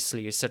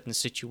 obviously, in certain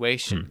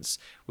situations,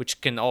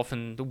 which can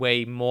often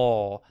weigh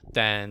more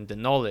than the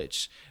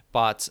knowledge,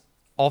 but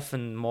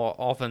often more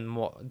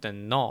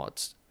than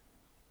not.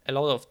 A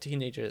lot of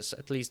teenagers,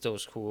 at least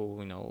those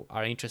who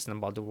are interested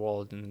about the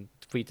world and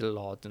read a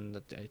lot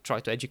and try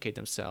to educate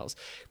themselves,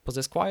 but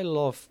there's quite a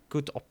lot of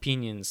good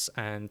opinions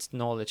and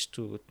knowledge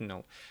to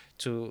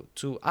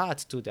add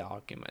to the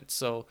argument.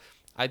 So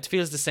it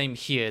feels the same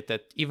here,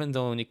 that even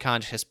though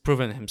Nikanj has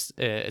proven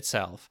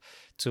itself,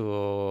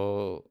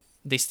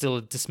 they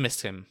still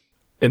dismiss him.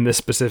 In this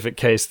specific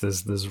case,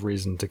 there's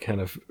reason to kind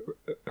of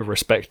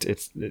respect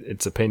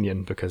its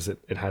opinion, because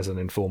it has an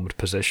informed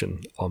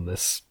position on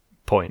this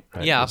point,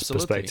 right? Yeah, its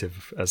absolutely.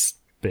 Perspective as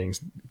being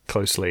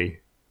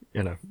closely,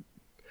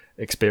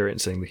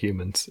 experiencing the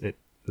humans.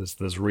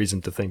 There's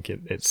reason to think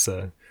it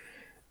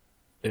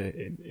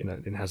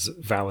has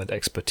valid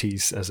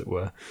expertise, as it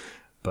were.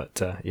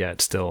 But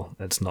it's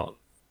not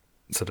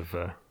sort of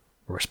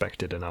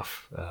respected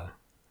enough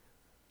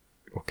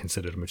or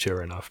considered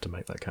mature enough to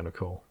make that kind of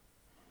call.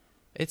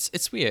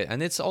 It's weird,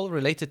 and it's all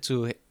related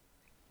to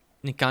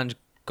Nikanj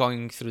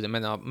going through the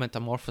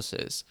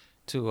metamorphosis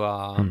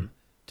to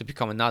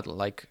become an adult.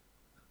 Like,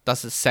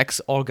 does the sex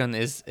organ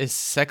is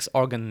sex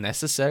organ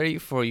necessary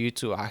for you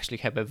to actually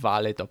have a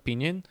valid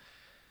opinion?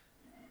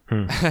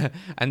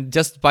 And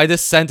just by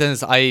this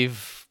sentence,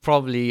 I've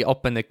probably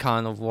opened a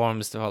can of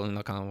worms. Well,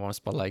 not can of worms,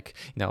 but like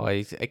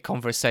a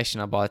conversation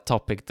about a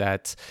topic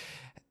that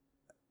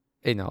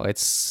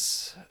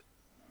it's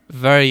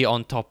very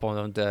on top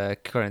of the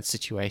current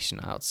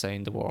situation, I would say,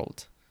 in the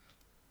world.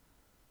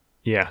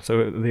 Yeah,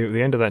 so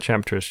the end of that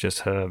chapter is just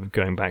her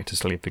going back to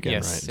sleep again,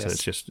 Yes, right?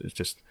 yes. So it's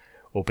just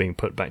or being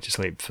put back to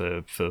sleep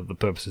for the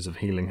purposes of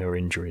healing her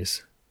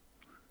injuries.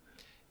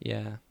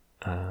 Yeah.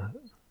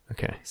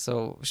 Okay.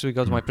 So should we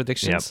go to my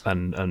predictions? Yeah,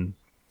 and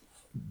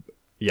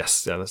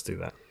yes, let's do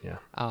that. Yeah.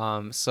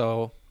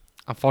 So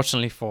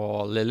unfortunately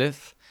for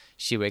Lilith,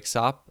 she wakes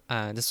up,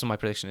 and this is my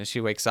prediction.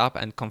 She wakes up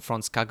and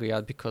confronts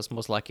Kaguya, because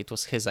most likely it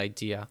was his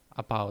idea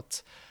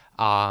about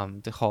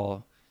the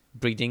whole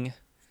breeding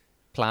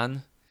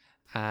plan.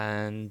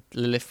 And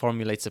Lilith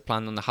formulates a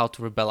plan on how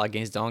to rebel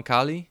against the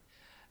Oankali,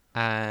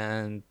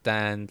 and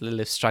then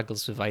Lilith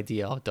struggles with the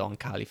idea of the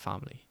Oankali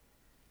family.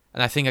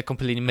 And I think I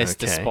completely missed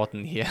the spot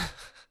in here.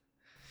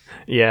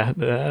 Yeah, it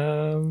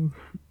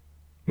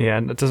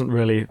doesn't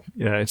really.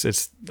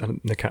 It's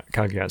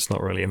Kaguya's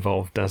not really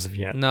involved as of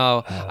yet.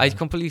 No, I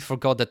completely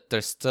forgot that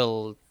there's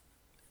still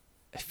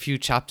a few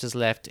chapters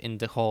left in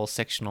the whole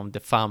section on the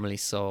family.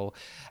 So,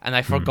 and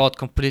I forgot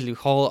completely.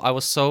 I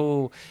was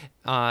so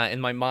in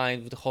my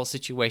mind with the whole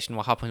situation,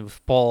 what happened with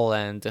Paul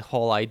and the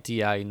whole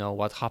idea.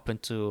 What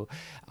happened to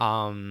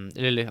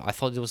Lily. I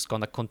thought it was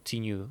gonna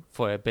continue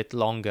for a bit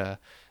longer,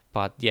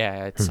 but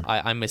yeah,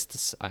 I missed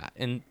this.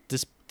 And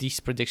these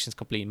predictions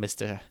completely missed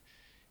the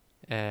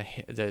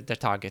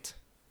target.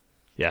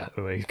 Yeah,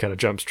 we kind of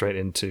jump straight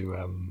into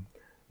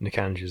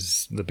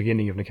the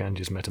beginning of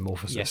Nikanj's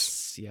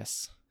metamorphosis.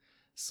 Yes.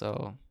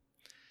 So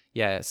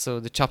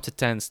the chapter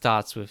 10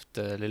 starts with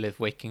the Lilith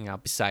waking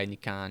up beside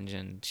Nikanj,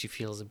 and she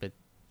feels a bit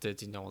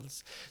dirty, so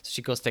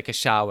she goes take a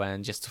shower,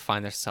 and just to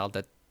find herself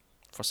that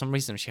for some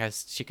reason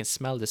she can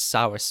smell the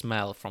sour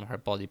smell from her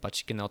body, but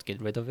she cannot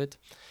get rid of it.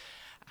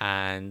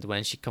 And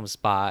when she comes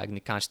back,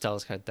 Nikanj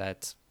tells her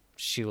that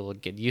she will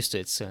get used to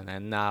it soon,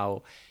 and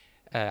now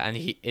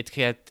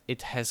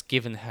it has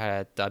given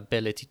her the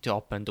ability to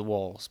open the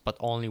walls, but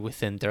only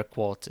within their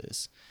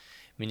quarters,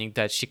 meaning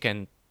that she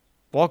can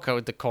walk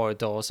out the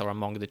corridors or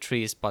among the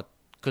trees, but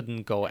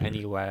couldn't go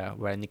anywhere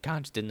where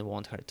Nikanj didn't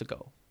want her to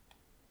go.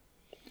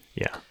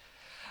 Yeah.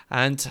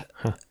 And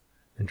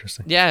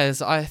interesting. Yeah,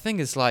 I think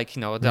it's like,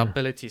 the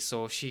ability.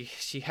 So she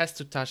has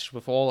to touch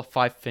with all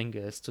 5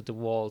 fingers to the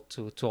wall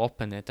to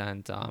open it,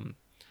 and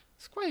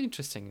it's quite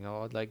interesting,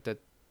 like that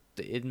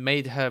it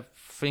made her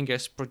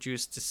fingers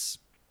produce this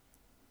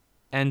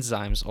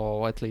enzymes,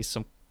 or at least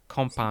some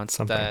compounds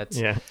that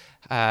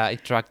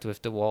interact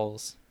with the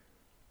walls.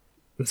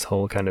 This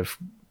whole kind of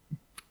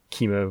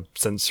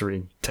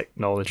chemosensory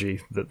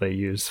technology that they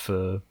use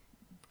for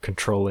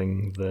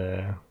controlling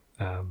their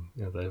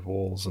their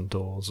walls and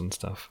doors and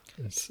stuff.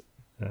 It's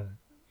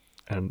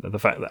and the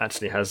fact that it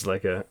actually has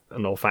like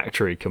an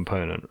olfactory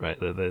component, right?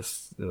 That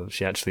there's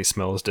she actually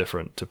smells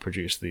different to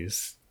produce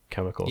these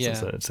chemicals.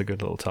 Yeah. It's a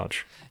good little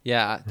touch.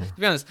 Yeah, to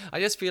be honest, I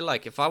just feel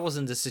like if I was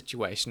in this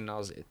situation, I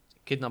was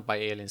kidnapped by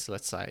aliens,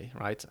 let's say,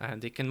 right?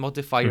 And they can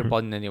modify your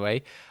body in any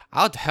way.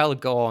 I'd hell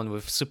go on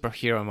with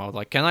superhero mode.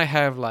 Like, can I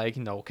have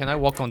can I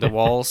walk on the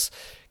walls?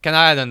 Can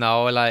I don't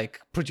know,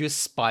 like produce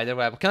spider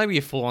web? Can I be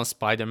a full-on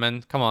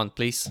Spider-Man? Come on,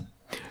 please.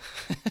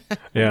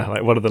 Yeah,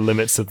 like what are the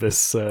limits of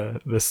this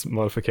this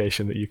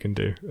modification that you can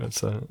do?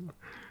 It's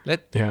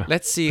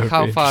let's see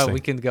how far we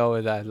can go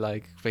with that.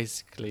 Like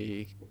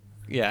basically,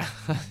 yeah.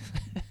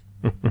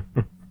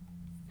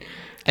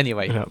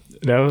 Anyway,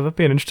 no, that'd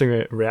be an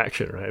interesting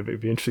reaction, right?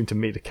 It'd be interesting to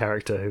meet a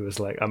character who was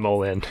like, "I'm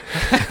all in."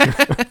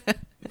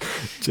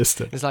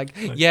 It's like,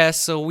 yeah.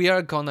 So we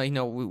are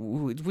gonna,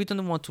 we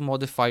don't want to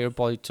modify your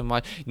body too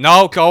much.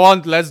 No, go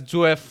on, let's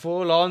do a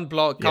full-on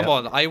block. Come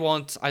on, I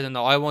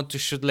want to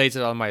shoot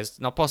laser on my.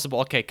 Not possible.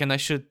 Okay, can I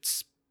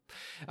shoot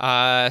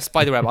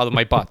spider web out of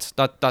my butt?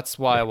 That's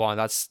what I want.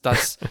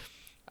 That's.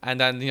 And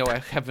then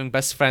having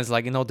best friends,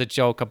 like the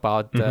joke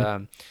about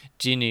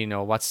genie.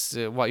 What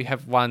you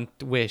have one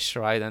wish,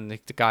 right? And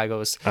the guy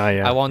goes,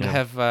 "I want to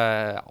have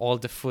all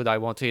the food I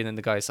want to eat," and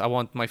the guy says, "I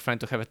want my friend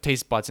to have a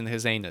taste buds in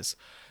his anus."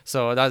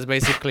 So that's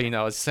basically,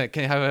 it's,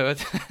 can you have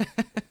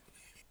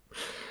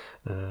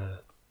a?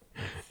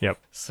 Yep.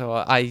 So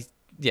I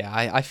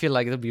feel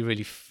like it'll be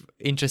really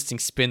interesting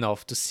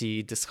spin-off to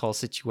see this whole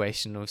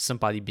situation of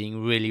somebody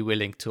being really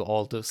willing to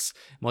all those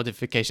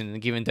modifications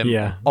and giving them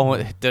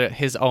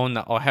his own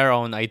or her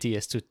own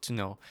ideas to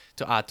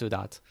add to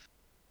that.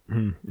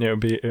 Yeah, it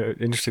would be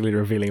interestingly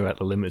revealing about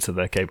the limits of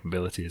their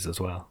capabilities as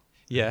well.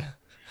 Yeah.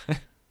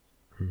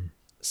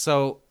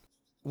 So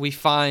we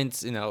find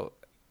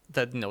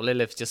that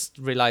Lilith just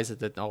realizes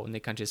that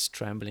Nikanj is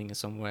trembling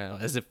somewhere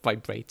as if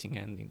vibrating,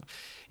 and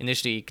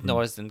initially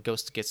ignores and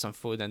goes to get some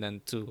food and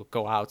then to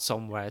go out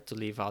somewhere to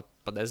leave out.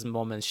 But as the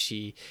moment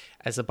she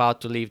is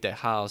about to leave the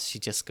house, she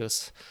just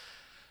goes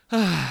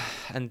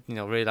and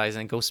realizes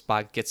and goes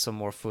back, gets some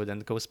more food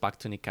and goes back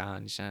to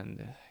Nikanj,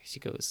 and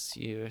she goes,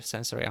 "Your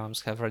sensory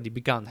arms have already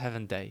begun,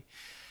 haven't they?"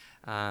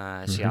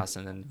 She asks,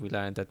 and then we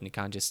learn that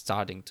Nikanj is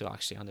starting to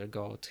actually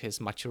undergo his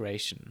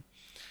maturation.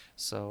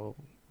 So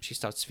she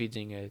starts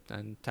feeding it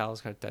and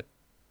tells her that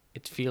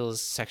it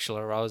feels sexual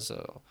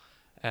arousal,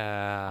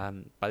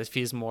 but it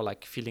feels more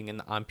like feeling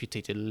an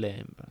amputated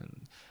limb.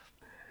 And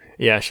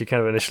she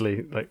kind of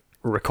initially like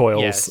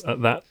recoils at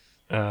that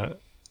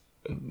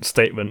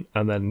statement,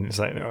 and then it's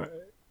like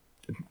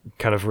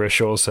kind of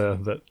reassures her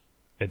that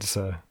it's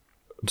a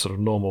sort of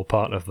normal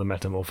part of the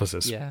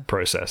metamorphosis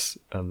process,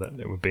 and that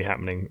it would be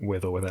happening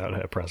with or without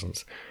her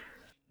presence.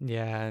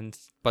 Yeah,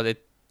 but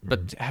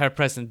her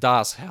presence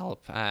does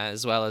help,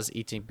 as well as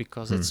eating,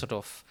 because it sort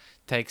of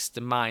takes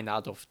the mind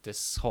out of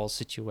this whole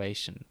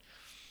situation.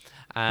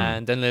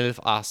 And then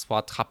Lilith asks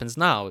what happens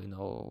now, and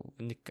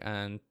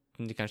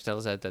Nikanj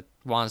tells her that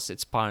once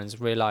its parents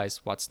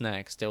realize what's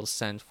next, they'll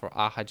send for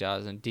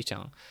Ahajaz and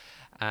Dichang.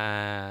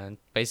 And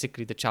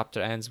basically the chapter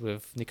ends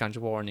with Nikanj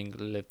warning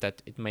Lilith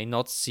that it may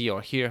not see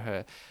or hear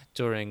her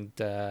during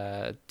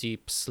the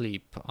deep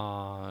sleep,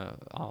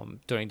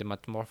 during the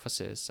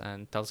metamorphosis,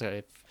 and tells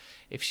her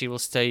if she will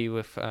stay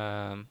with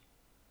Nikanj,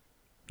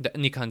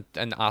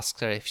 and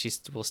asks her if she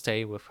will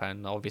stay with her,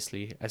 and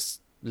obviously,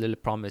 as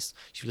Lilith promised,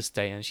 she will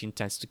stay, and she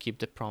intends to keep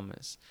the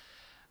promise.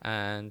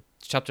 And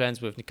the chapter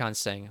ends with Nikanj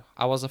saying,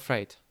 "I was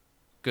afraid.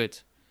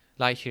 Good.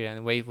 Lie here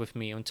and wait with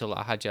me until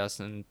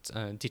Ahajaz and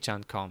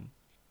Dichang come."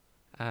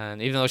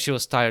 And even though she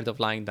was tired of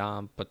lying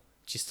down, but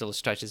she still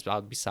stretches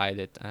out beside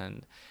it.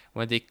 And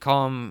when they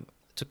come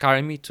to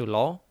carry me to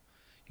Law,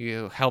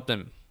 you help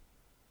them.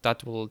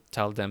 That will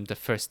tell them the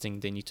first thing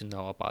they need to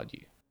know about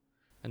you.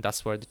 And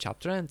that's where the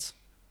chapter ends.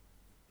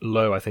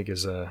 Lo, I think,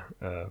 is a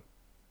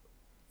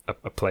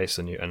place,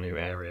 a new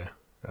area.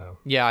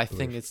 I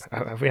think it's...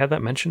 Have we had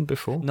that mentioned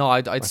before? No,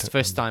 it's the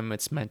first time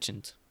it's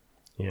mentioned.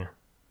 Yeah.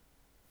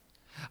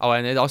 Oh,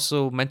 and it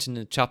also mentioned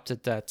in the chapter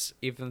that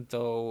even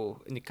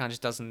though Nikanj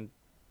doesn't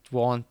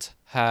want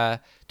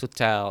her to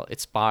tell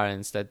its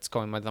parents that it's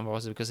going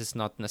metamorphosis, because it's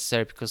not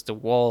necessary, because the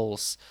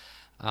walls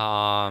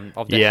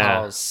of the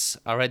house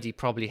already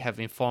probably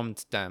have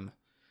informed them.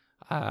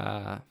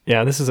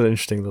 This is an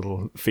interesting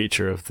little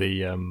feature of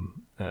the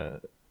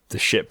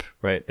ship,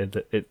 right?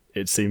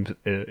 It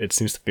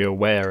seems to be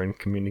aware and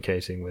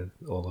communicating with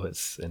all of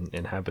its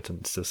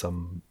inhabitants to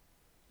some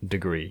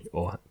degree,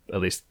 or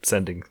at least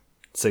sending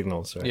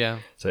signals, right? Yeah.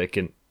 So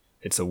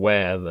it's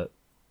aware that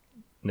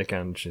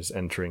Nikanj is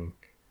entering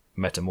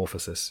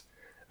metamorphosis,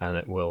 and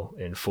it will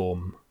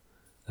inform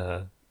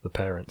the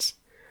parents.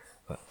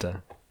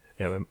 But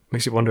Yeah, it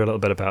makes you wonder a little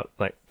bit about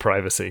like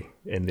privacy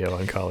in the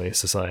Oankali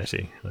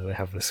society. They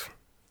have this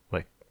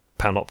like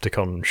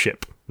panopticon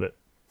ship that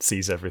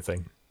sees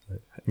everything,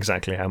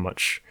 exactly how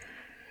much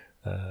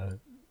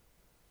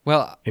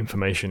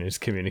information is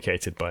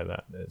communicated by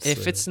that.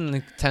 It's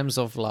in terms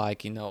of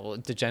like,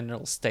 the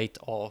general state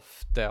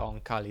of the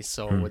Oankali,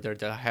 so whether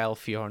they're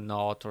healthy or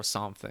not or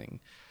something,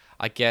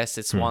 I guess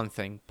it's one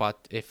thing.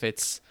 But if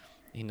it's,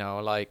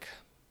 like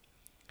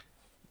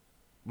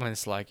when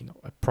it's like,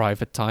 a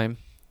private time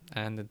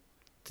and,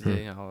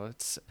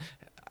 it's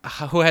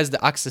who has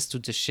the access to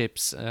the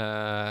ship's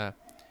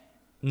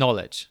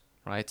knowledge,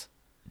 right?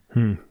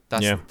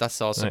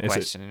 That's also a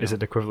question. Is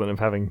it equivalent of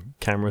having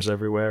cameras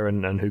everywhere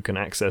and who can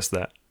access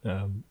that?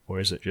 Or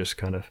is it just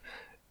kind of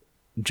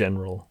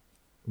general,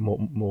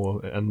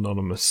 more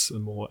anonymous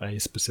and more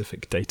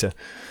a-specific data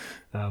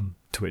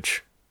to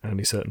which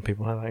only certain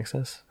people have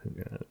access?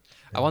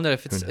 I wonder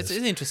if it's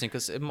interesting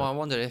because I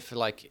wonder if an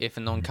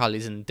Oankali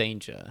is in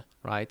danger,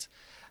 right?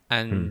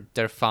 And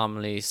their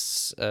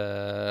families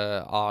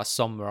are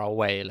somewhere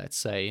away, let's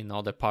say, in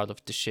other part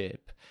of the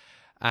ship.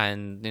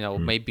 And,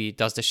 maybe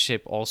does the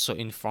ship also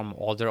inform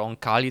other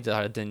Oankali that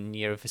are in the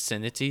near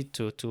vicinity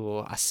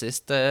to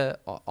assist the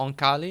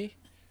Oankali?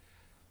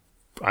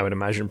 I would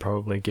imagine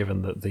probably,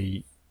 given that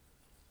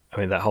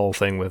that whole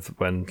thing with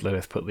when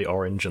Lilith put the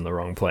orange in the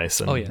wrong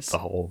place and the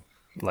whole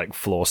like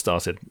floor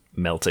started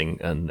melting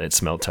and it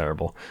smelled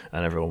terrible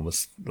and everyone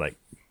was like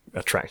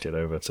attracted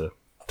over to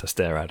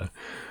stare at her.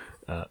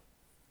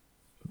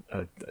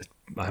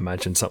 I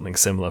imagine something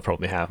similar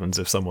probably happens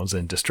if someone's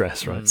in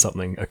distress, right?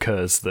 Something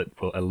occurs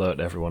that will alert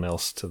everyone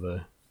else to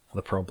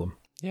the problem.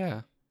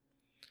 Yeah,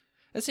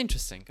 it's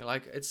interesting.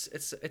 Like it's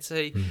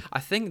I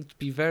think it'd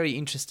be very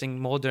interesting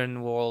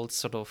modern world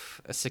sort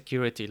of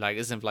security. Like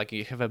isn't like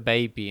you have a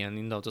baby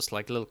and just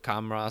like little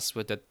cameras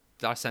that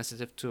are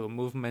sensitive to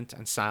movement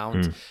and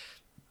sound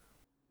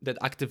that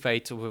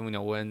activate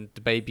when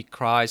the baby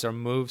cries or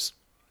moves,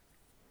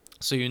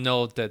 so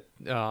that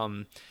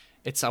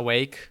it's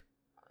awake.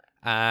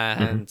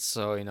 And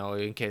so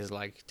in case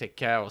like take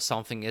care of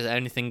something, if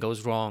anything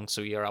goes wrong,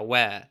 so you're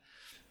aware.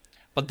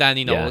 But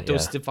then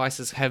those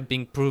devices have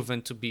been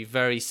proven to be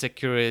very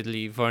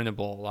securely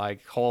vulnerable,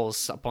 like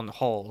holes upon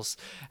holes.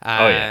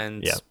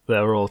 And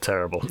they're all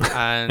terrible.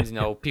 And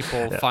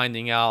people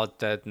finding out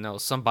that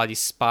somebody's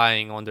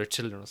spying on their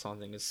children or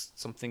something is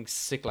something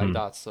sick like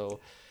that.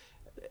 So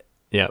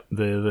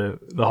the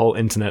whole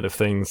Internet of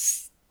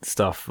Things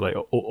stuff, like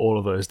all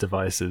of those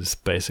devices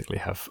basically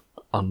have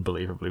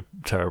unbelievably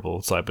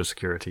terrible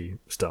cybersecurity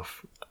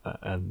stuff,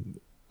 and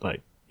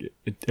like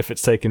if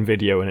it's taken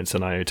video and it's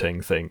an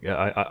IoT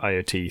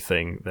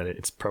thing, then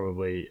it's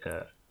probably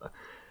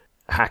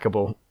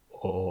hackable,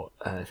 or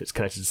if it's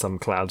connected to some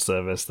cloud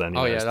service, then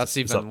that's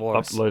even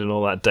worse. Uploading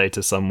all that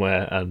data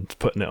somewhere and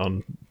putting it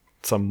on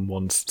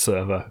someone's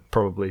server,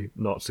 probably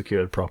not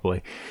secured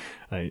properly.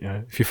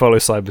 If you follow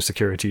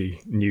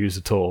cybersecurity news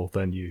at all,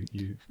 then you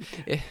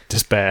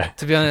despair.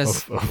 To be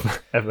honest,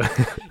 of ever.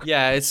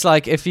 Yeah, it's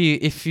like if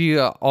you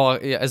follow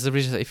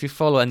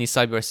any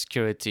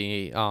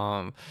cybersecurity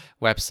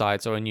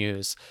websites or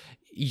news,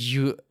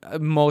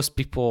 most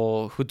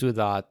people who do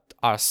that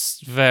are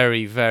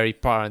very, very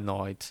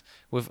paranoid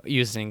with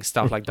using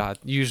stuff like that.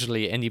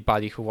 Usually,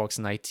 anybody who works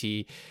in IT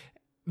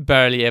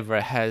barely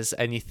ever has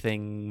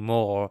anything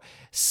more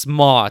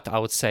smart, I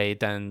would say,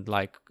 than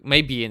like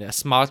maybe in a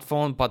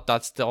smartphone, but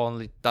that's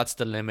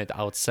the limit,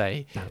 I would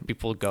say.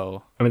 People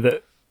go. I mean,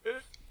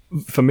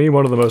 for me,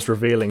 one of the most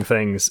revealing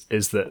things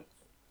is that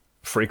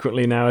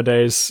frequently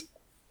nowadays,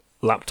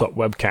 laptop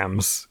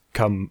webcams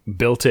come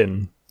built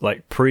in,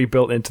 like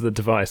pre-built into the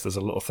device. There's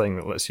a little thing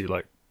that lets you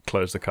like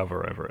close the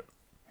cover over it.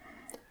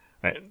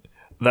 Right?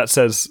 That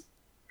says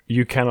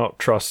you cannot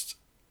trust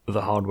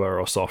the hardware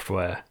or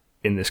software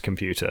in this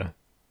computer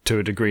to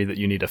a degree that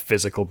you need a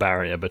physical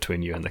barrier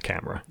between you and the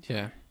camera.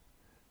 Yeah.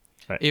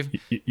 Right?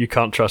 You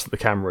can't trust that the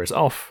camera is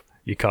off.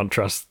 You can't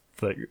trust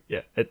that.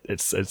 Yeah,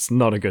 it's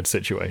not a good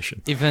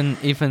situation. Even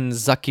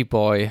Zucky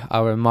Boy,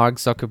 our Mark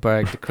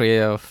Zuckerberg, the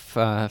creator of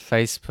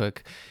Facebook,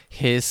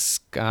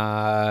 his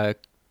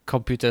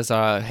computers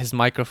his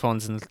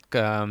microphones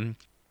and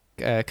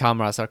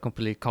cameras are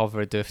completely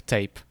covered with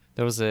tape.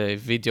 There was a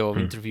video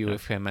interview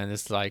with him, and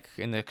it's like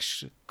in the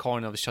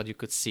corner of the shot you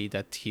could see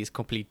that he's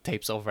complete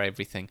tapes over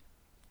everything.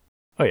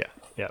 Oh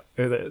yeah.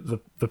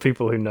 The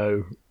people who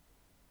know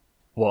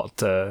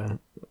what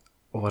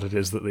it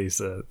is that these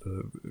the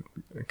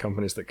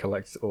companies that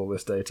collect all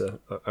this data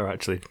are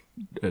actually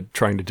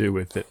trying to do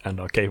with it and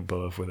are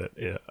capable of with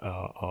it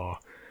are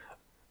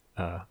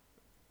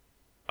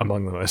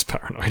among the most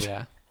paranoid.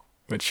 Yeah.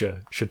 Which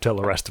should tell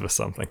the rest of us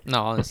something.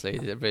 No, honestly,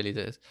 it really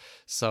did.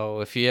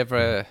 So if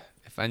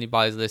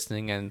anybody's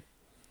listening and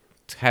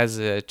has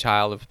a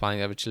child or planning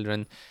to have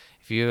children,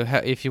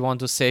 if you want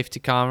to safety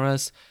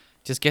cameras,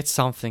 just get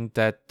something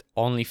that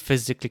only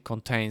physically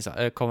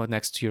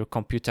connects to your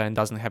computer and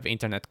doesn't have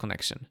internet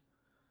connection.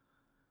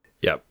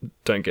 Yeah,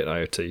 don't get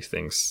IoT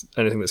things.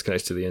 Anything that's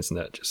connected to the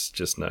internet,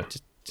 just no.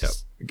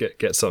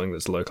 Get something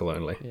that's local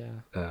only.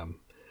 Yeah.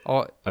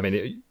 Or I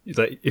mean,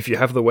 if you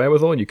have the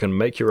wherewithal, you can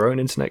make your own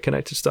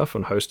internet-connected stuff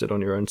and host it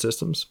on your own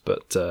systems.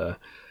 But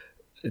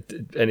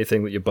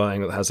anything that you're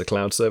buying that has a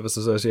cloud service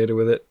associated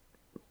with it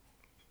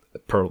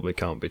probably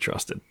can't be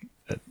trusted.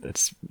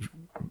 It's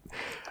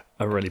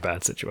a really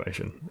bad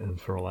situation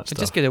for all that stuff.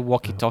 just get a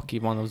walkie-talkie,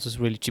 one of those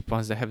really cheap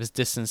ones that have this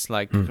distance,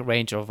 like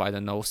range of, I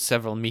don't know,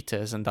 several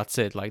meters, and that's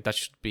it. Like that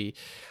should be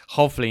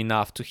hopefully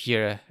enough to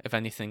hear if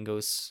anything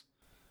goes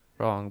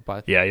wrong.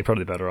 But yeah, you're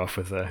probably better off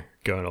with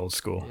going old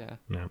school.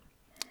 Yeah.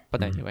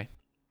 But anyway,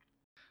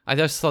 I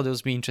just thought it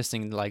would be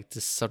interesting, like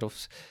this sort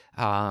of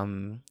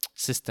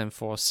system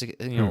for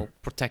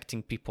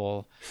protecting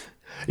people.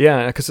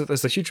 Yeah, because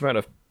there's a huge amount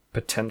of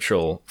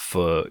potential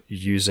for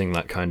using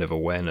that kind of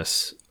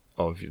awareness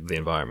of the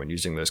environment,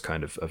 using those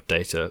kind of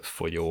data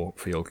for your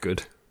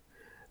good.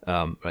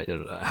 Right,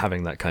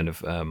 having that kind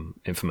of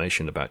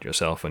information about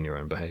yourself and your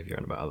own behavior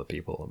and about other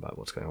people, about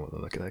what's going on with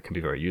them, that can be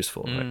very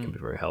useful. That can be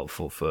very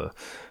helpful for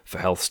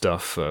health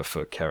stuff,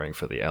 for caring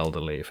for the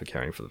elderly, for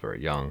caring for the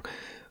very young,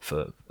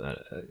 for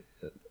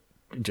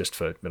just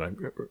for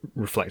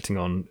reflecting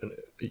on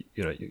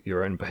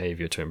your own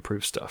behavior to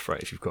improve stuff.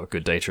 Right, if you've got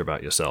good data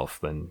about yourself,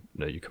 then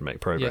you can make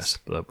progress.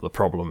 Yes. The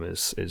problem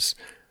is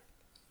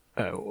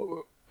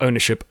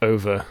ownership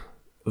over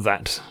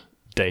that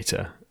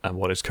data and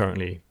what it's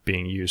currently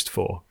being used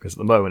for, because at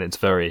the moment it's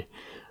very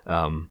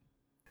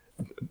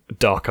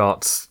dark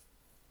arts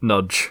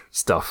nudge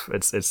stuff.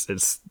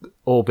 It's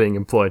all being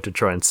employed to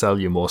try and sell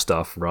you more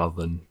stuff rather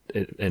than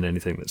in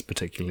anything that's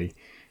particularly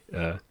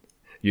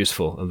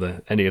useful.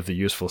 And any of the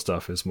useful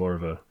stuff is more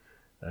of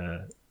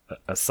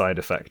a side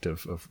effect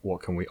of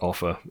what can we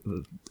offer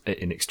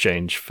in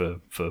exchange for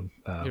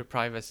your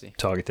privacy,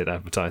 targeted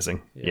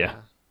advertising. Yeah.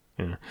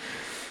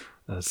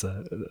 As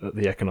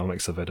the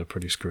economics of it are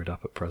pretty screwed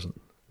up at present.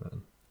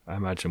 I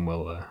imagine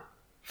we'll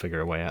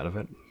figure a way out of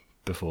it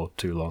before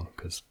too long,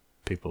 because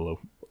people are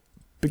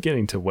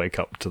beginning to wake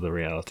up to the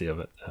reality of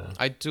it.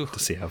 I do to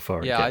see how far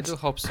it gets. Yeah, I do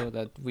hope so,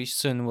 that we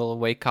soon will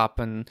wake up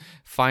and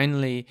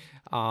finally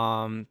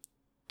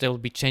there will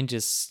be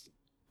changes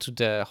to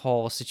the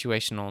whole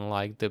situation on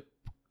like the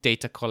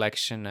data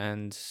collection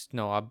and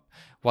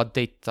what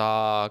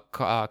data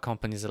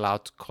companies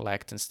allowed to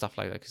collect and stuff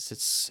like that, because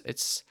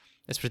it's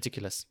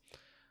ridiculous.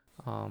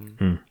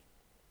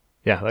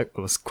 Yeah, that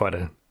was quite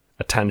a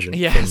tangent.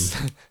 Yes.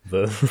 From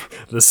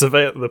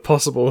the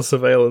possible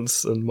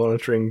surveillance and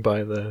monitoring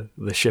by the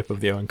ship of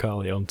the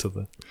Oankali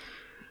onto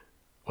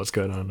what's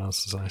going on in our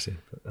society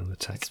and the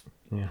tech.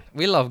 Yeah,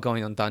 we love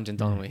going on tangent,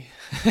 don't we?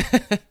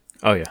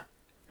 Oh yeah.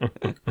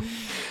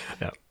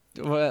 Yeah.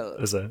 Well,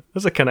 there's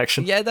a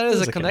connection. Yeah,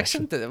 there's a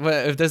connection.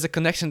 Well, if there's a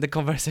connection, the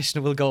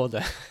conversation will go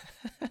there.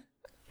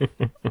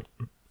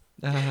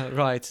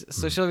 Right.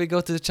 So shall we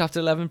go to the chapter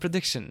 11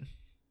 prediction?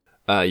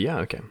 Yeah.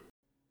 Okay.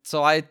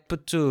 So I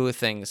put two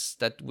things: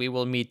 that we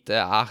will meet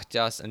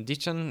Arjas and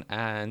Dichan,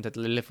 and that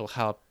Lilith will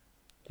help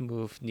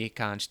move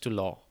Nikanj to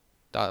law.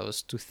 That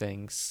was two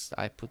things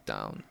I put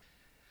down.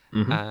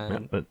 Mm-hmm.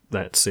 And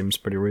that seems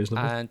pretty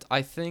reasonable. And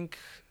I think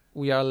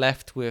we are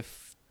left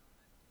with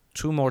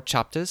 2 more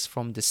chapters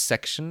from this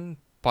section,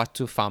 part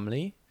 2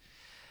 family.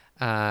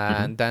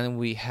 And then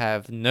we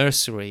have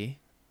nursery,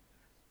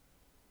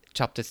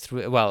 chapter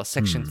 3,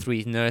 section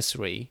 3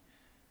 nursery.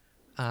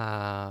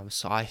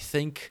 So I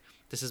think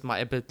this is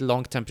a bit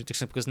long-term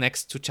prediction, because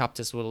next 2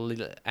 chapters will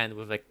end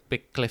with a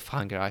big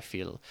cliffhanger, I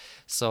feel.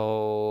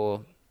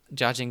 So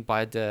judging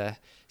by the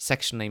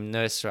section named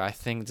nursery, I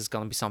think there's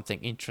going to be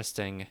something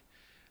interesting,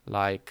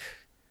 like,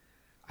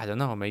 I don't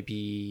know,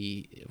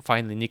 maybe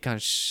finally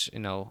Nikanj,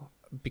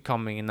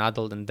 becoming an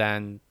adult, and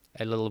then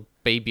a little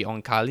baby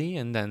Oankali,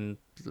 and then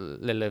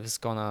Lilith is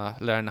gonna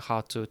learn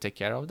how to take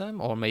care of them,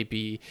 or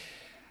maybe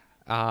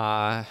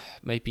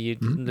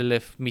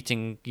Lilith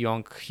meeting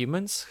young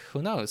humans.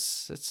 Who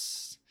knows?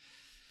 It's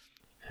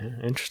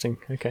interesting.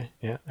 Okay,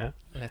 yeah.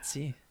 Let's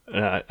see.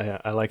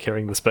 I like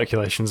hearing the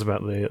speculations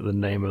about the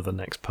name of the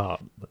next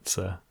part. That's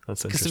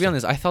interesting. Because to be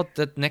honest, I thought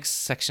that next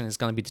section is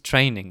gonna be the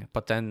training,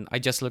 but then I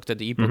just looked at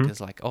the ebook.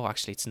 It's like, oh,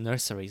 actually, it's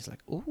nursery. It's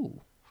like,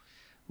 ooh.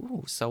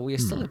 So we are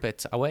still a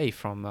bit away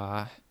from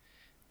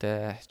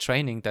the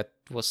training that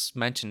was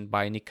mentioned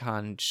by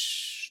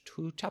Nikanj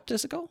 2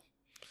 chapters ago.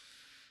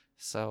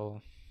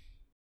 So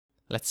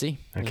let's see.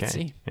 Okay. Let's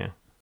see. Yeah.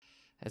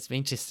 It's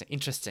been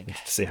interesting.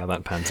 See how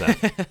that pans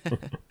out.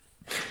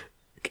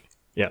 Okay.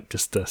 Yeah,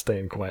 just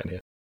staying quiet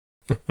here.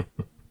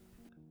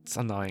 It's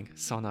annoying.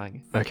 So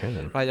annoying. Okay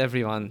then. Right,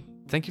 everyone.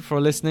 Thank you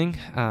for listening.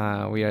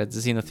 We are at the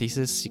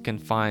Xenothesis. You can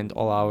find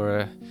all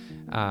our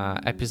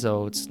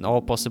episodes and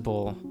all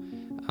possible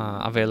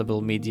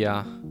available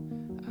media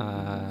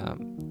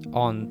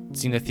on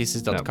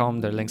xenothesis.com.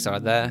 Yep. Their links are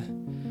there.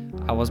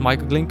 I was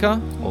Michael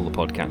Glinka. All the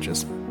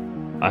podcatchers.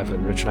 I've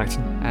been Richard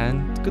Acton.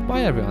 And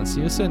goodbye, everyone.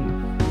 See you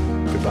soon.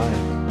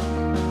 Goodbye.